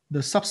the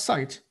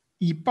subset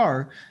E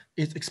bar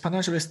is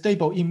exponentially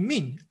stable in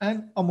mean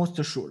and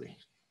almost surely.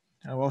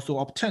 I will also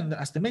obtain the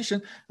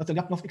estimation of the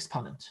Lyapunov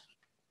exponent.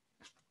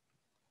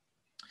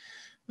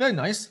 Very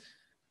nice.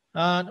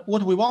 And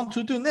what we want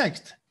to do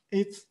next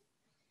is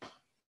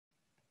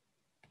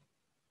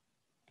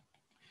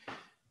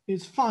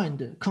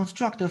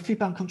construct the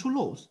feedback control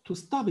laws to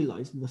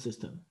stabilize the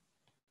system.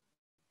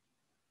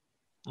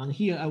 And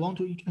here I want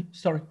to,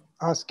 sorry.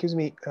 Excuse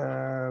me,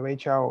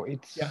 Weichao,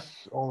 it's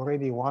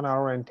already 1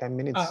 hour and 10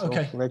 minutes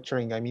of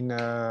lecturing. I mean,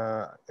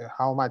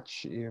 how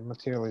much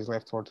material is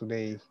left for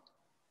today?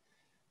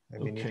 I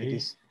mean, if it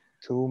is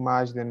too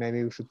much, then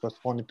maybe we should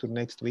postpone it to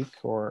next week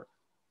or.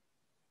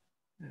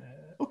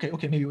 Okay,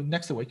 maybe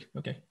next week.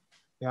 Okay.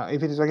 Yeah,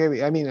 if it is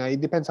okay. I mean, it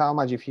depends how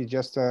much. If it's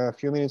just a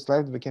few minutes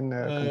left, we can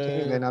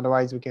continue. Then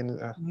otherwise, we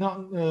can.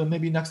 No,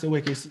 maybe next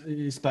week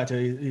is better.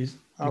 Is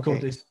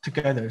because it's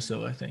together.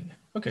 So I think.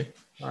 Okay.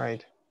 All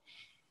right.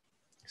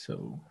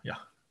 So yeah.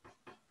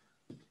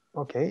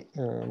 Okay.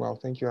 Well,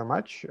 thank you very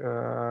much.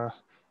 Well,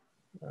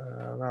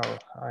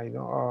 I don't.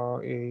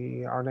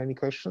 Are there any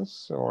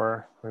questions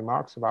or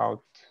remarks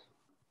about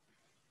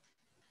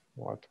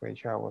what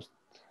Weichao was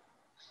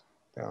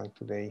telling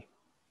today?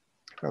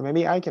 Well,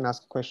 maybe I can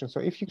ask a question. So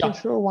if you can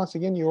show once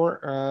again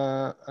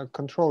your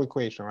control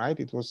equation, right?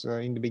 It was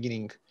in the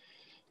beginning.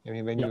 I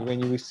mean, when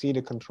you see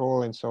the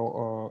control and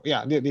so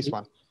yeah, this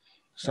one.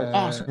 So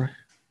sorry.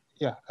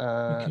 Yeah.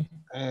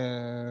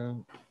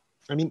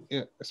 I mean,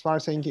 as far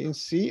as I can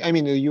see, I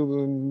mean, you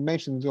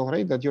mentioned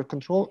already that your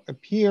control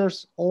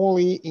appears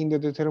only in the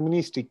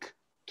deterministic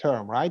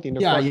term, right? In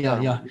the first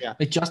term. Yeah.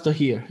 It's just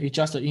here. It's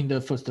just in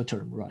the first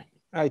term, right?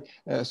 Right.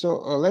 So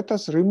let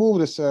us remove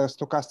this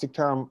stochastic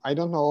term. I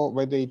don't know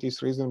whether it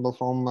is reasonable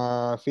from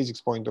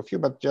physics point of view,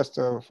 but just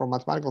from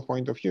mathematical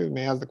point of view, you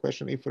may ask the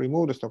question: if we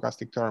remove the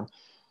stochastic term,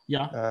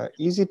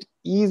 is it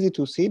easy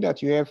to see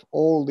that you have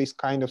all these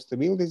kind of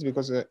stabilities?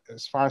 Because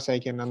as far as I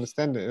can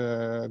understand,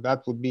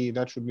 that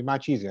should be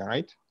much easier,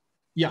 right?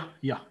 Yeah.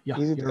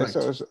 Is it, right.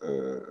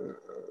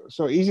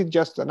 So is it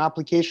just an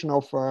application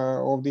of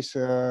this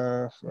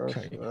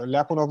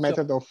Lyapunov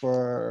method of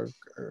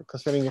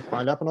considering a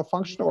Lyapunov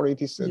function, or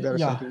it is there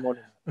is something more?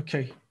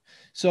 Okay.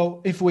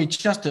 So if we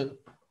just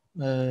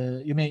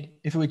you mean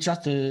if we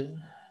just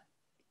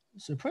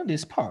supreme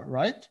this part,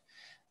 right?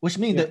 Which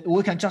means that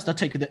we can just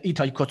take the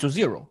eta equal to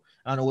 0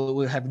 and we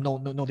will have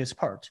no this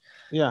part.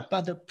 Yeah.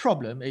 But the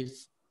problem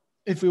is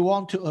if we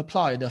want to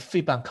apply the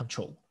feedback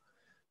control.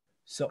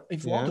 So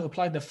if we want to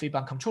apply the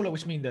feedback controller,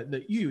 which means that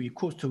the U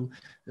equals to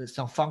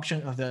some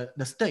function of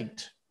the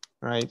state.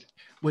 Right.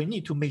 We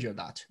need to measure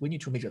that.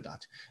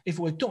 If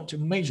we don't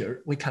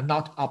measure, we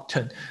cannot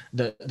obtain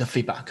the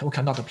feedback. We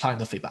cannot apply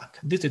the feedback.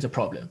 This is a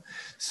problem.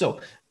 So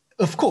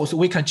of course,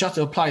 we can just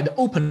apply the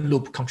open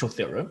loop control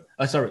theorem.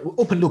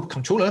 Open loop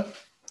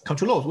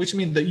controllers, which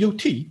means the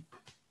UT.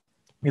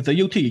 If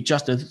the UT is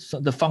just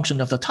the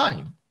function of the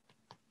time.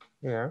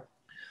 Yeah.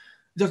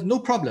 There's no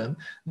problem.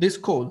 This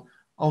code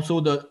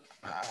also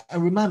I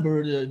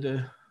remember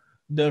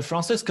the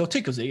Francisco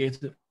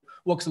Ticozzi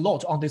works a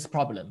lot on this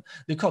problem.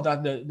 They call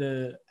that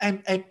the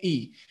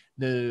MME,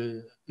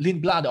 the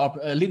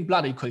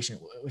Lindblad equation,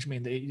 which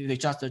means they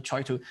just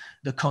try to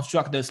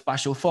construct the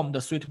spatial form,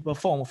 the suitable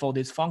form for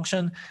this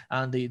function,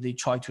 and they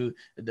try to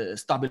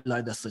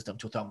stabilize the system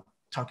to some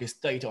target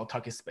state or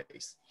target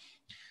space.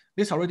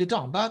 This is already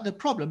done, but the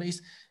problem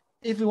is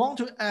if we want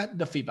to add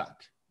the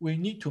feedback, we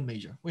need to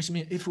measure, which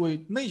means if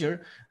we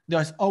measure,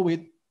 there's always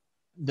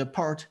the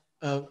part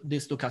of the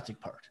stochastic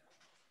part,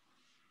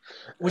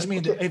 which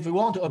means that if we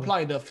want to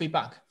apply the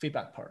feedback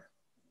part.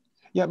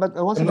 Yeah, but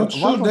I'm not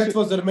sure that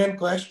was the main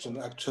question,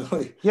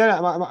 actually.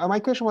 Yeah, my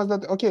question was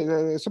that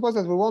suppose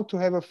that we want to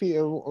have a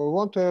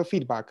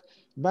feedback,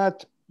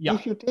 but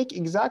if you take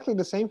exactly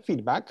the same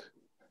feedback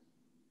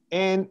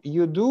and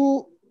you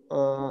do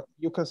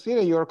you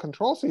consider your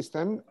control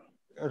system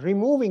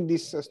removing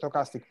this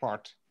stochastic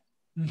part.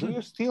 Do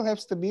you still have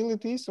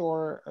stabilities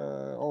or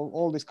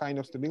all these kind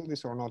of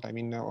stabilities or not? I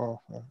mean,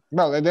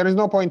 well, there is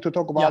no point to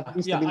talk about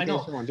instability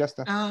and so on. Just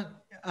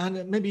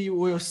and maybe you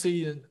will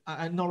see.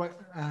 I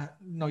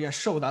not yet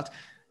show that.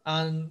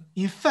 And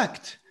in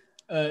fact,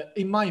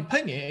 in my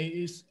opinion,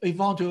 is if you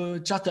want to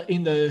just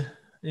in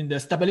the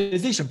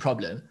stabilization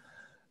problem,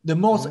 the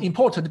most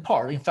important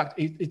part, in fact,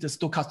 is the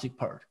stochastic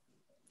part.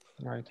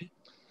 Right.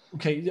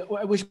 Okay,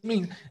 which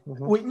means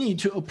we need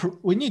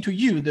to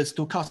use the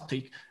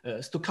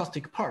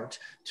stochastic part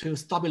to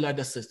stabilize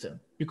the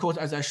system, because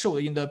as I showed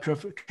in the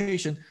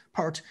purification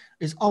part,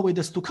 is always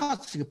the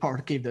stochastic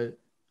part give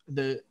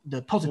the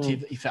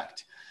positive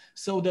effect.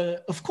 So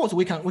of course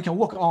we can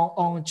work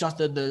on just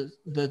the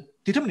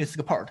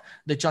deterministic part,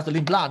 the just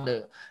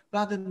Lindblad,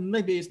 but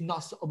maybe it's not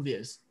so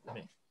obvious. I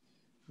mean.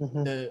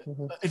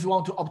 If you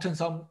want to obtain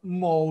some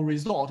more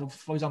result,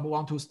 for example,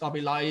 want to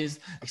stabilize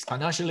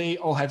exponentially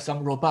or have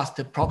some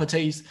robust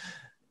properties,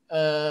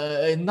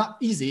 not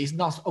easy, it's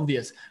not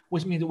obvious,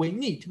 which means we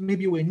need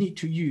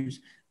to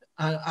use,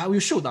 I will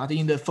show that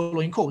in the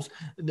following course,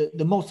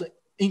 the most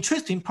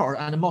interesting part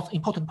and the most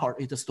important part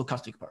is the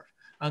stochastic part.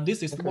 And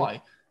this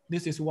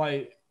is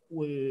why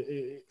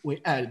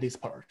we add this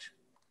part.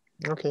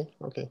 Okay,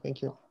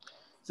 thank you.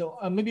 So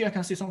maybe I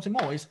can say something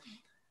more is,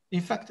 in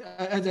fact,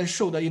 as I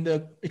showed in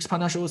the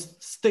exponential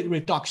state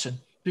reduction,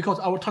 because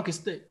our target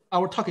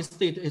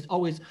state is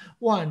always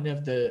one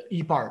of the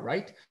E bar,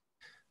 right?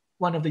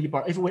 One of the E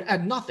bar. If we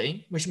add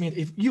nothing, which means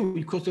if U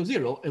equals to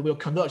 0, it will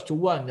converge to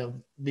one of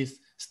this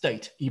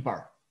state E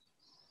bar.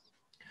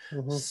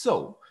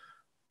 So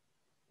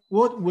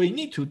what we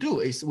need to do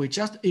is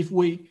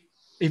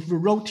if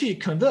rho t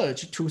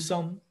converge to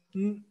some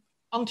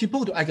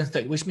antipodal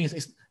eigenstate, which means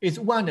it's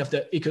one of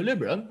the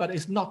equilibrium, but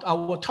it's not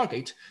our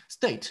target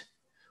state.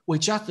 We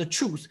just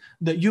choose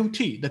the ut,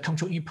 the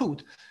control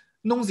input,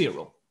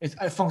 non-zero. It's,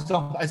 for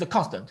example, as a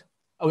constant.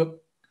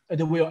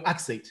 It will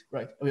exit,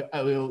 right?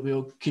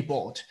 Will keep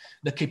out,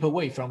 keep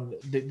away from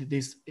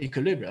this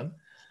equilibrium.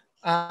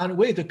 And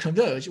with the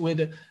converge,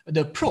 with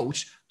the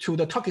approach to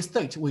the target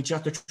state, we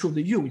just choose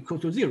the u equal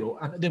to 0,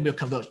 and then we'll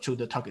converge to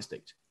the target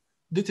state.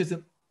 This is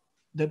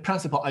the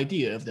principal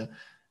idea of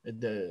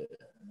the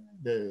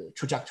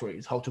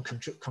trajectories, how to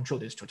control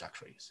these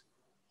trajectories.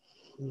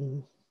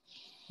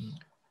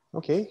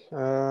 Okay.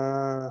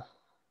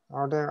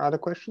 Are there other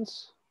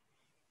questions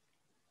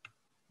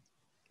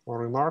or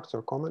remarks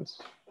or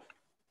comments?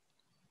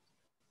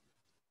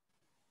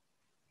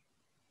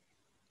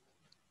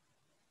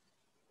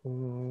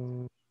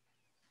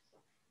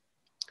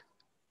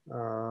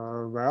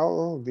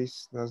 Well,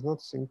 this does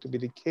not seem to be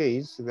the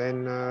case.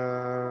 Then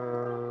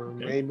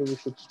maybe we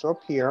should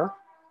stop here.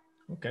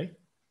 Okay.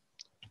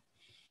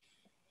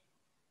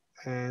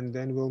 And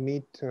then we'll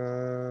meet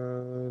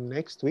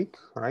next week,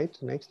 right?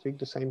 Next week,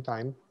 the same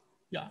time.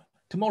 Yeah.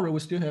 Tomorrow we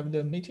still have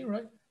the meeting,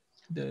 right?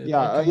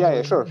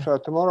 Yeah, sure. So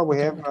tomorrow we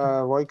have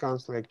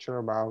Weichao's lecture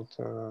about.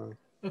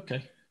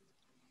 Okay.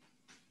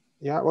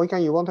 Yeah,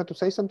 Weichao, you wanted to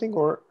say something,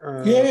 or?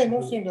 Yeah,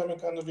 nothing. I mean,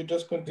 kind of, we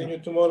just continue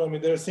tomorrow. I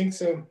mean, there are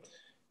things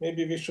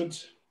maybe we should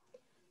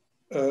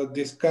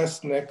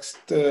discuss next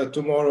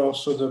tomorrow.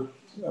 Also,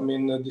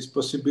 this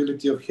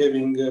possibility of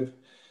having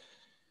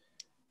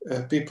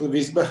people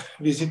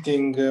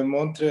visiting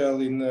Montreal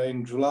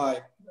in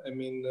July. I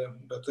mean,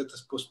 but let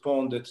us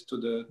postpone that to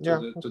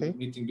the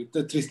meeting.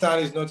 But Tristan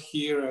is not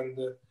here, and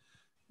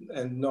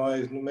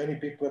many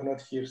people are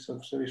not here, so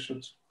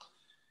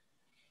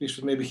we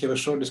should maybe have a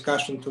short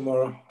discussion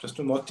tomorrow just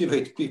to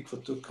motivate people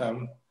to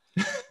come.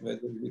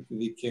 Whether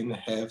we can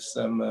have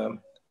some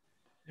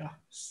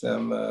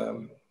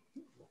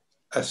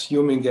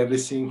assuming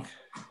everything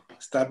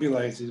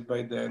stabilizes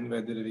by then,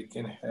 whether we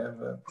can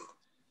have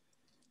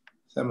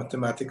some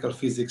mathematical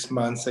physics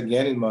months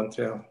again in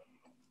Montreal.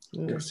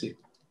 We'll see.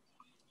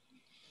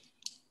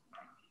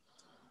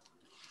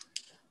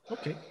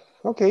 Okay.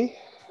 Okay.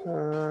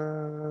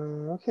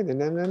 Okay,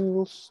 then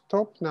we'll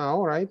stop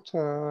now, right?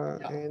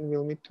 And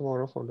we'll meet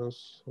tomorrow for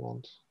those who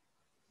want.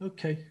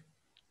 Okay.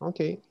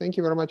 Okay. Thank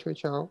you very much,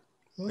 Weichao.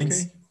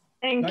 Okay.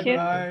 Thank you.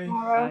 Bye.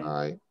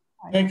 Bye.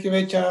 Thank you,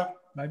 Weichao.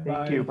 Bye.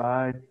 Thank you.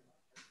 Bye.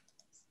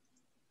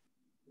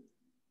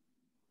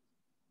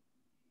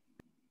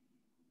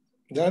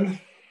 Done?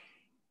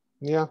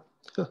 Yeah.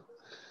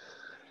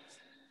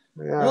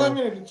 Well,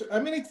 I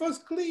mean, it was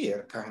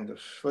clear, kind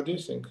of. What do you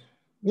think?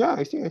 Yeah,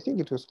 I think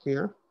it was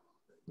clear.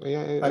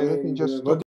 Yeah, let me just what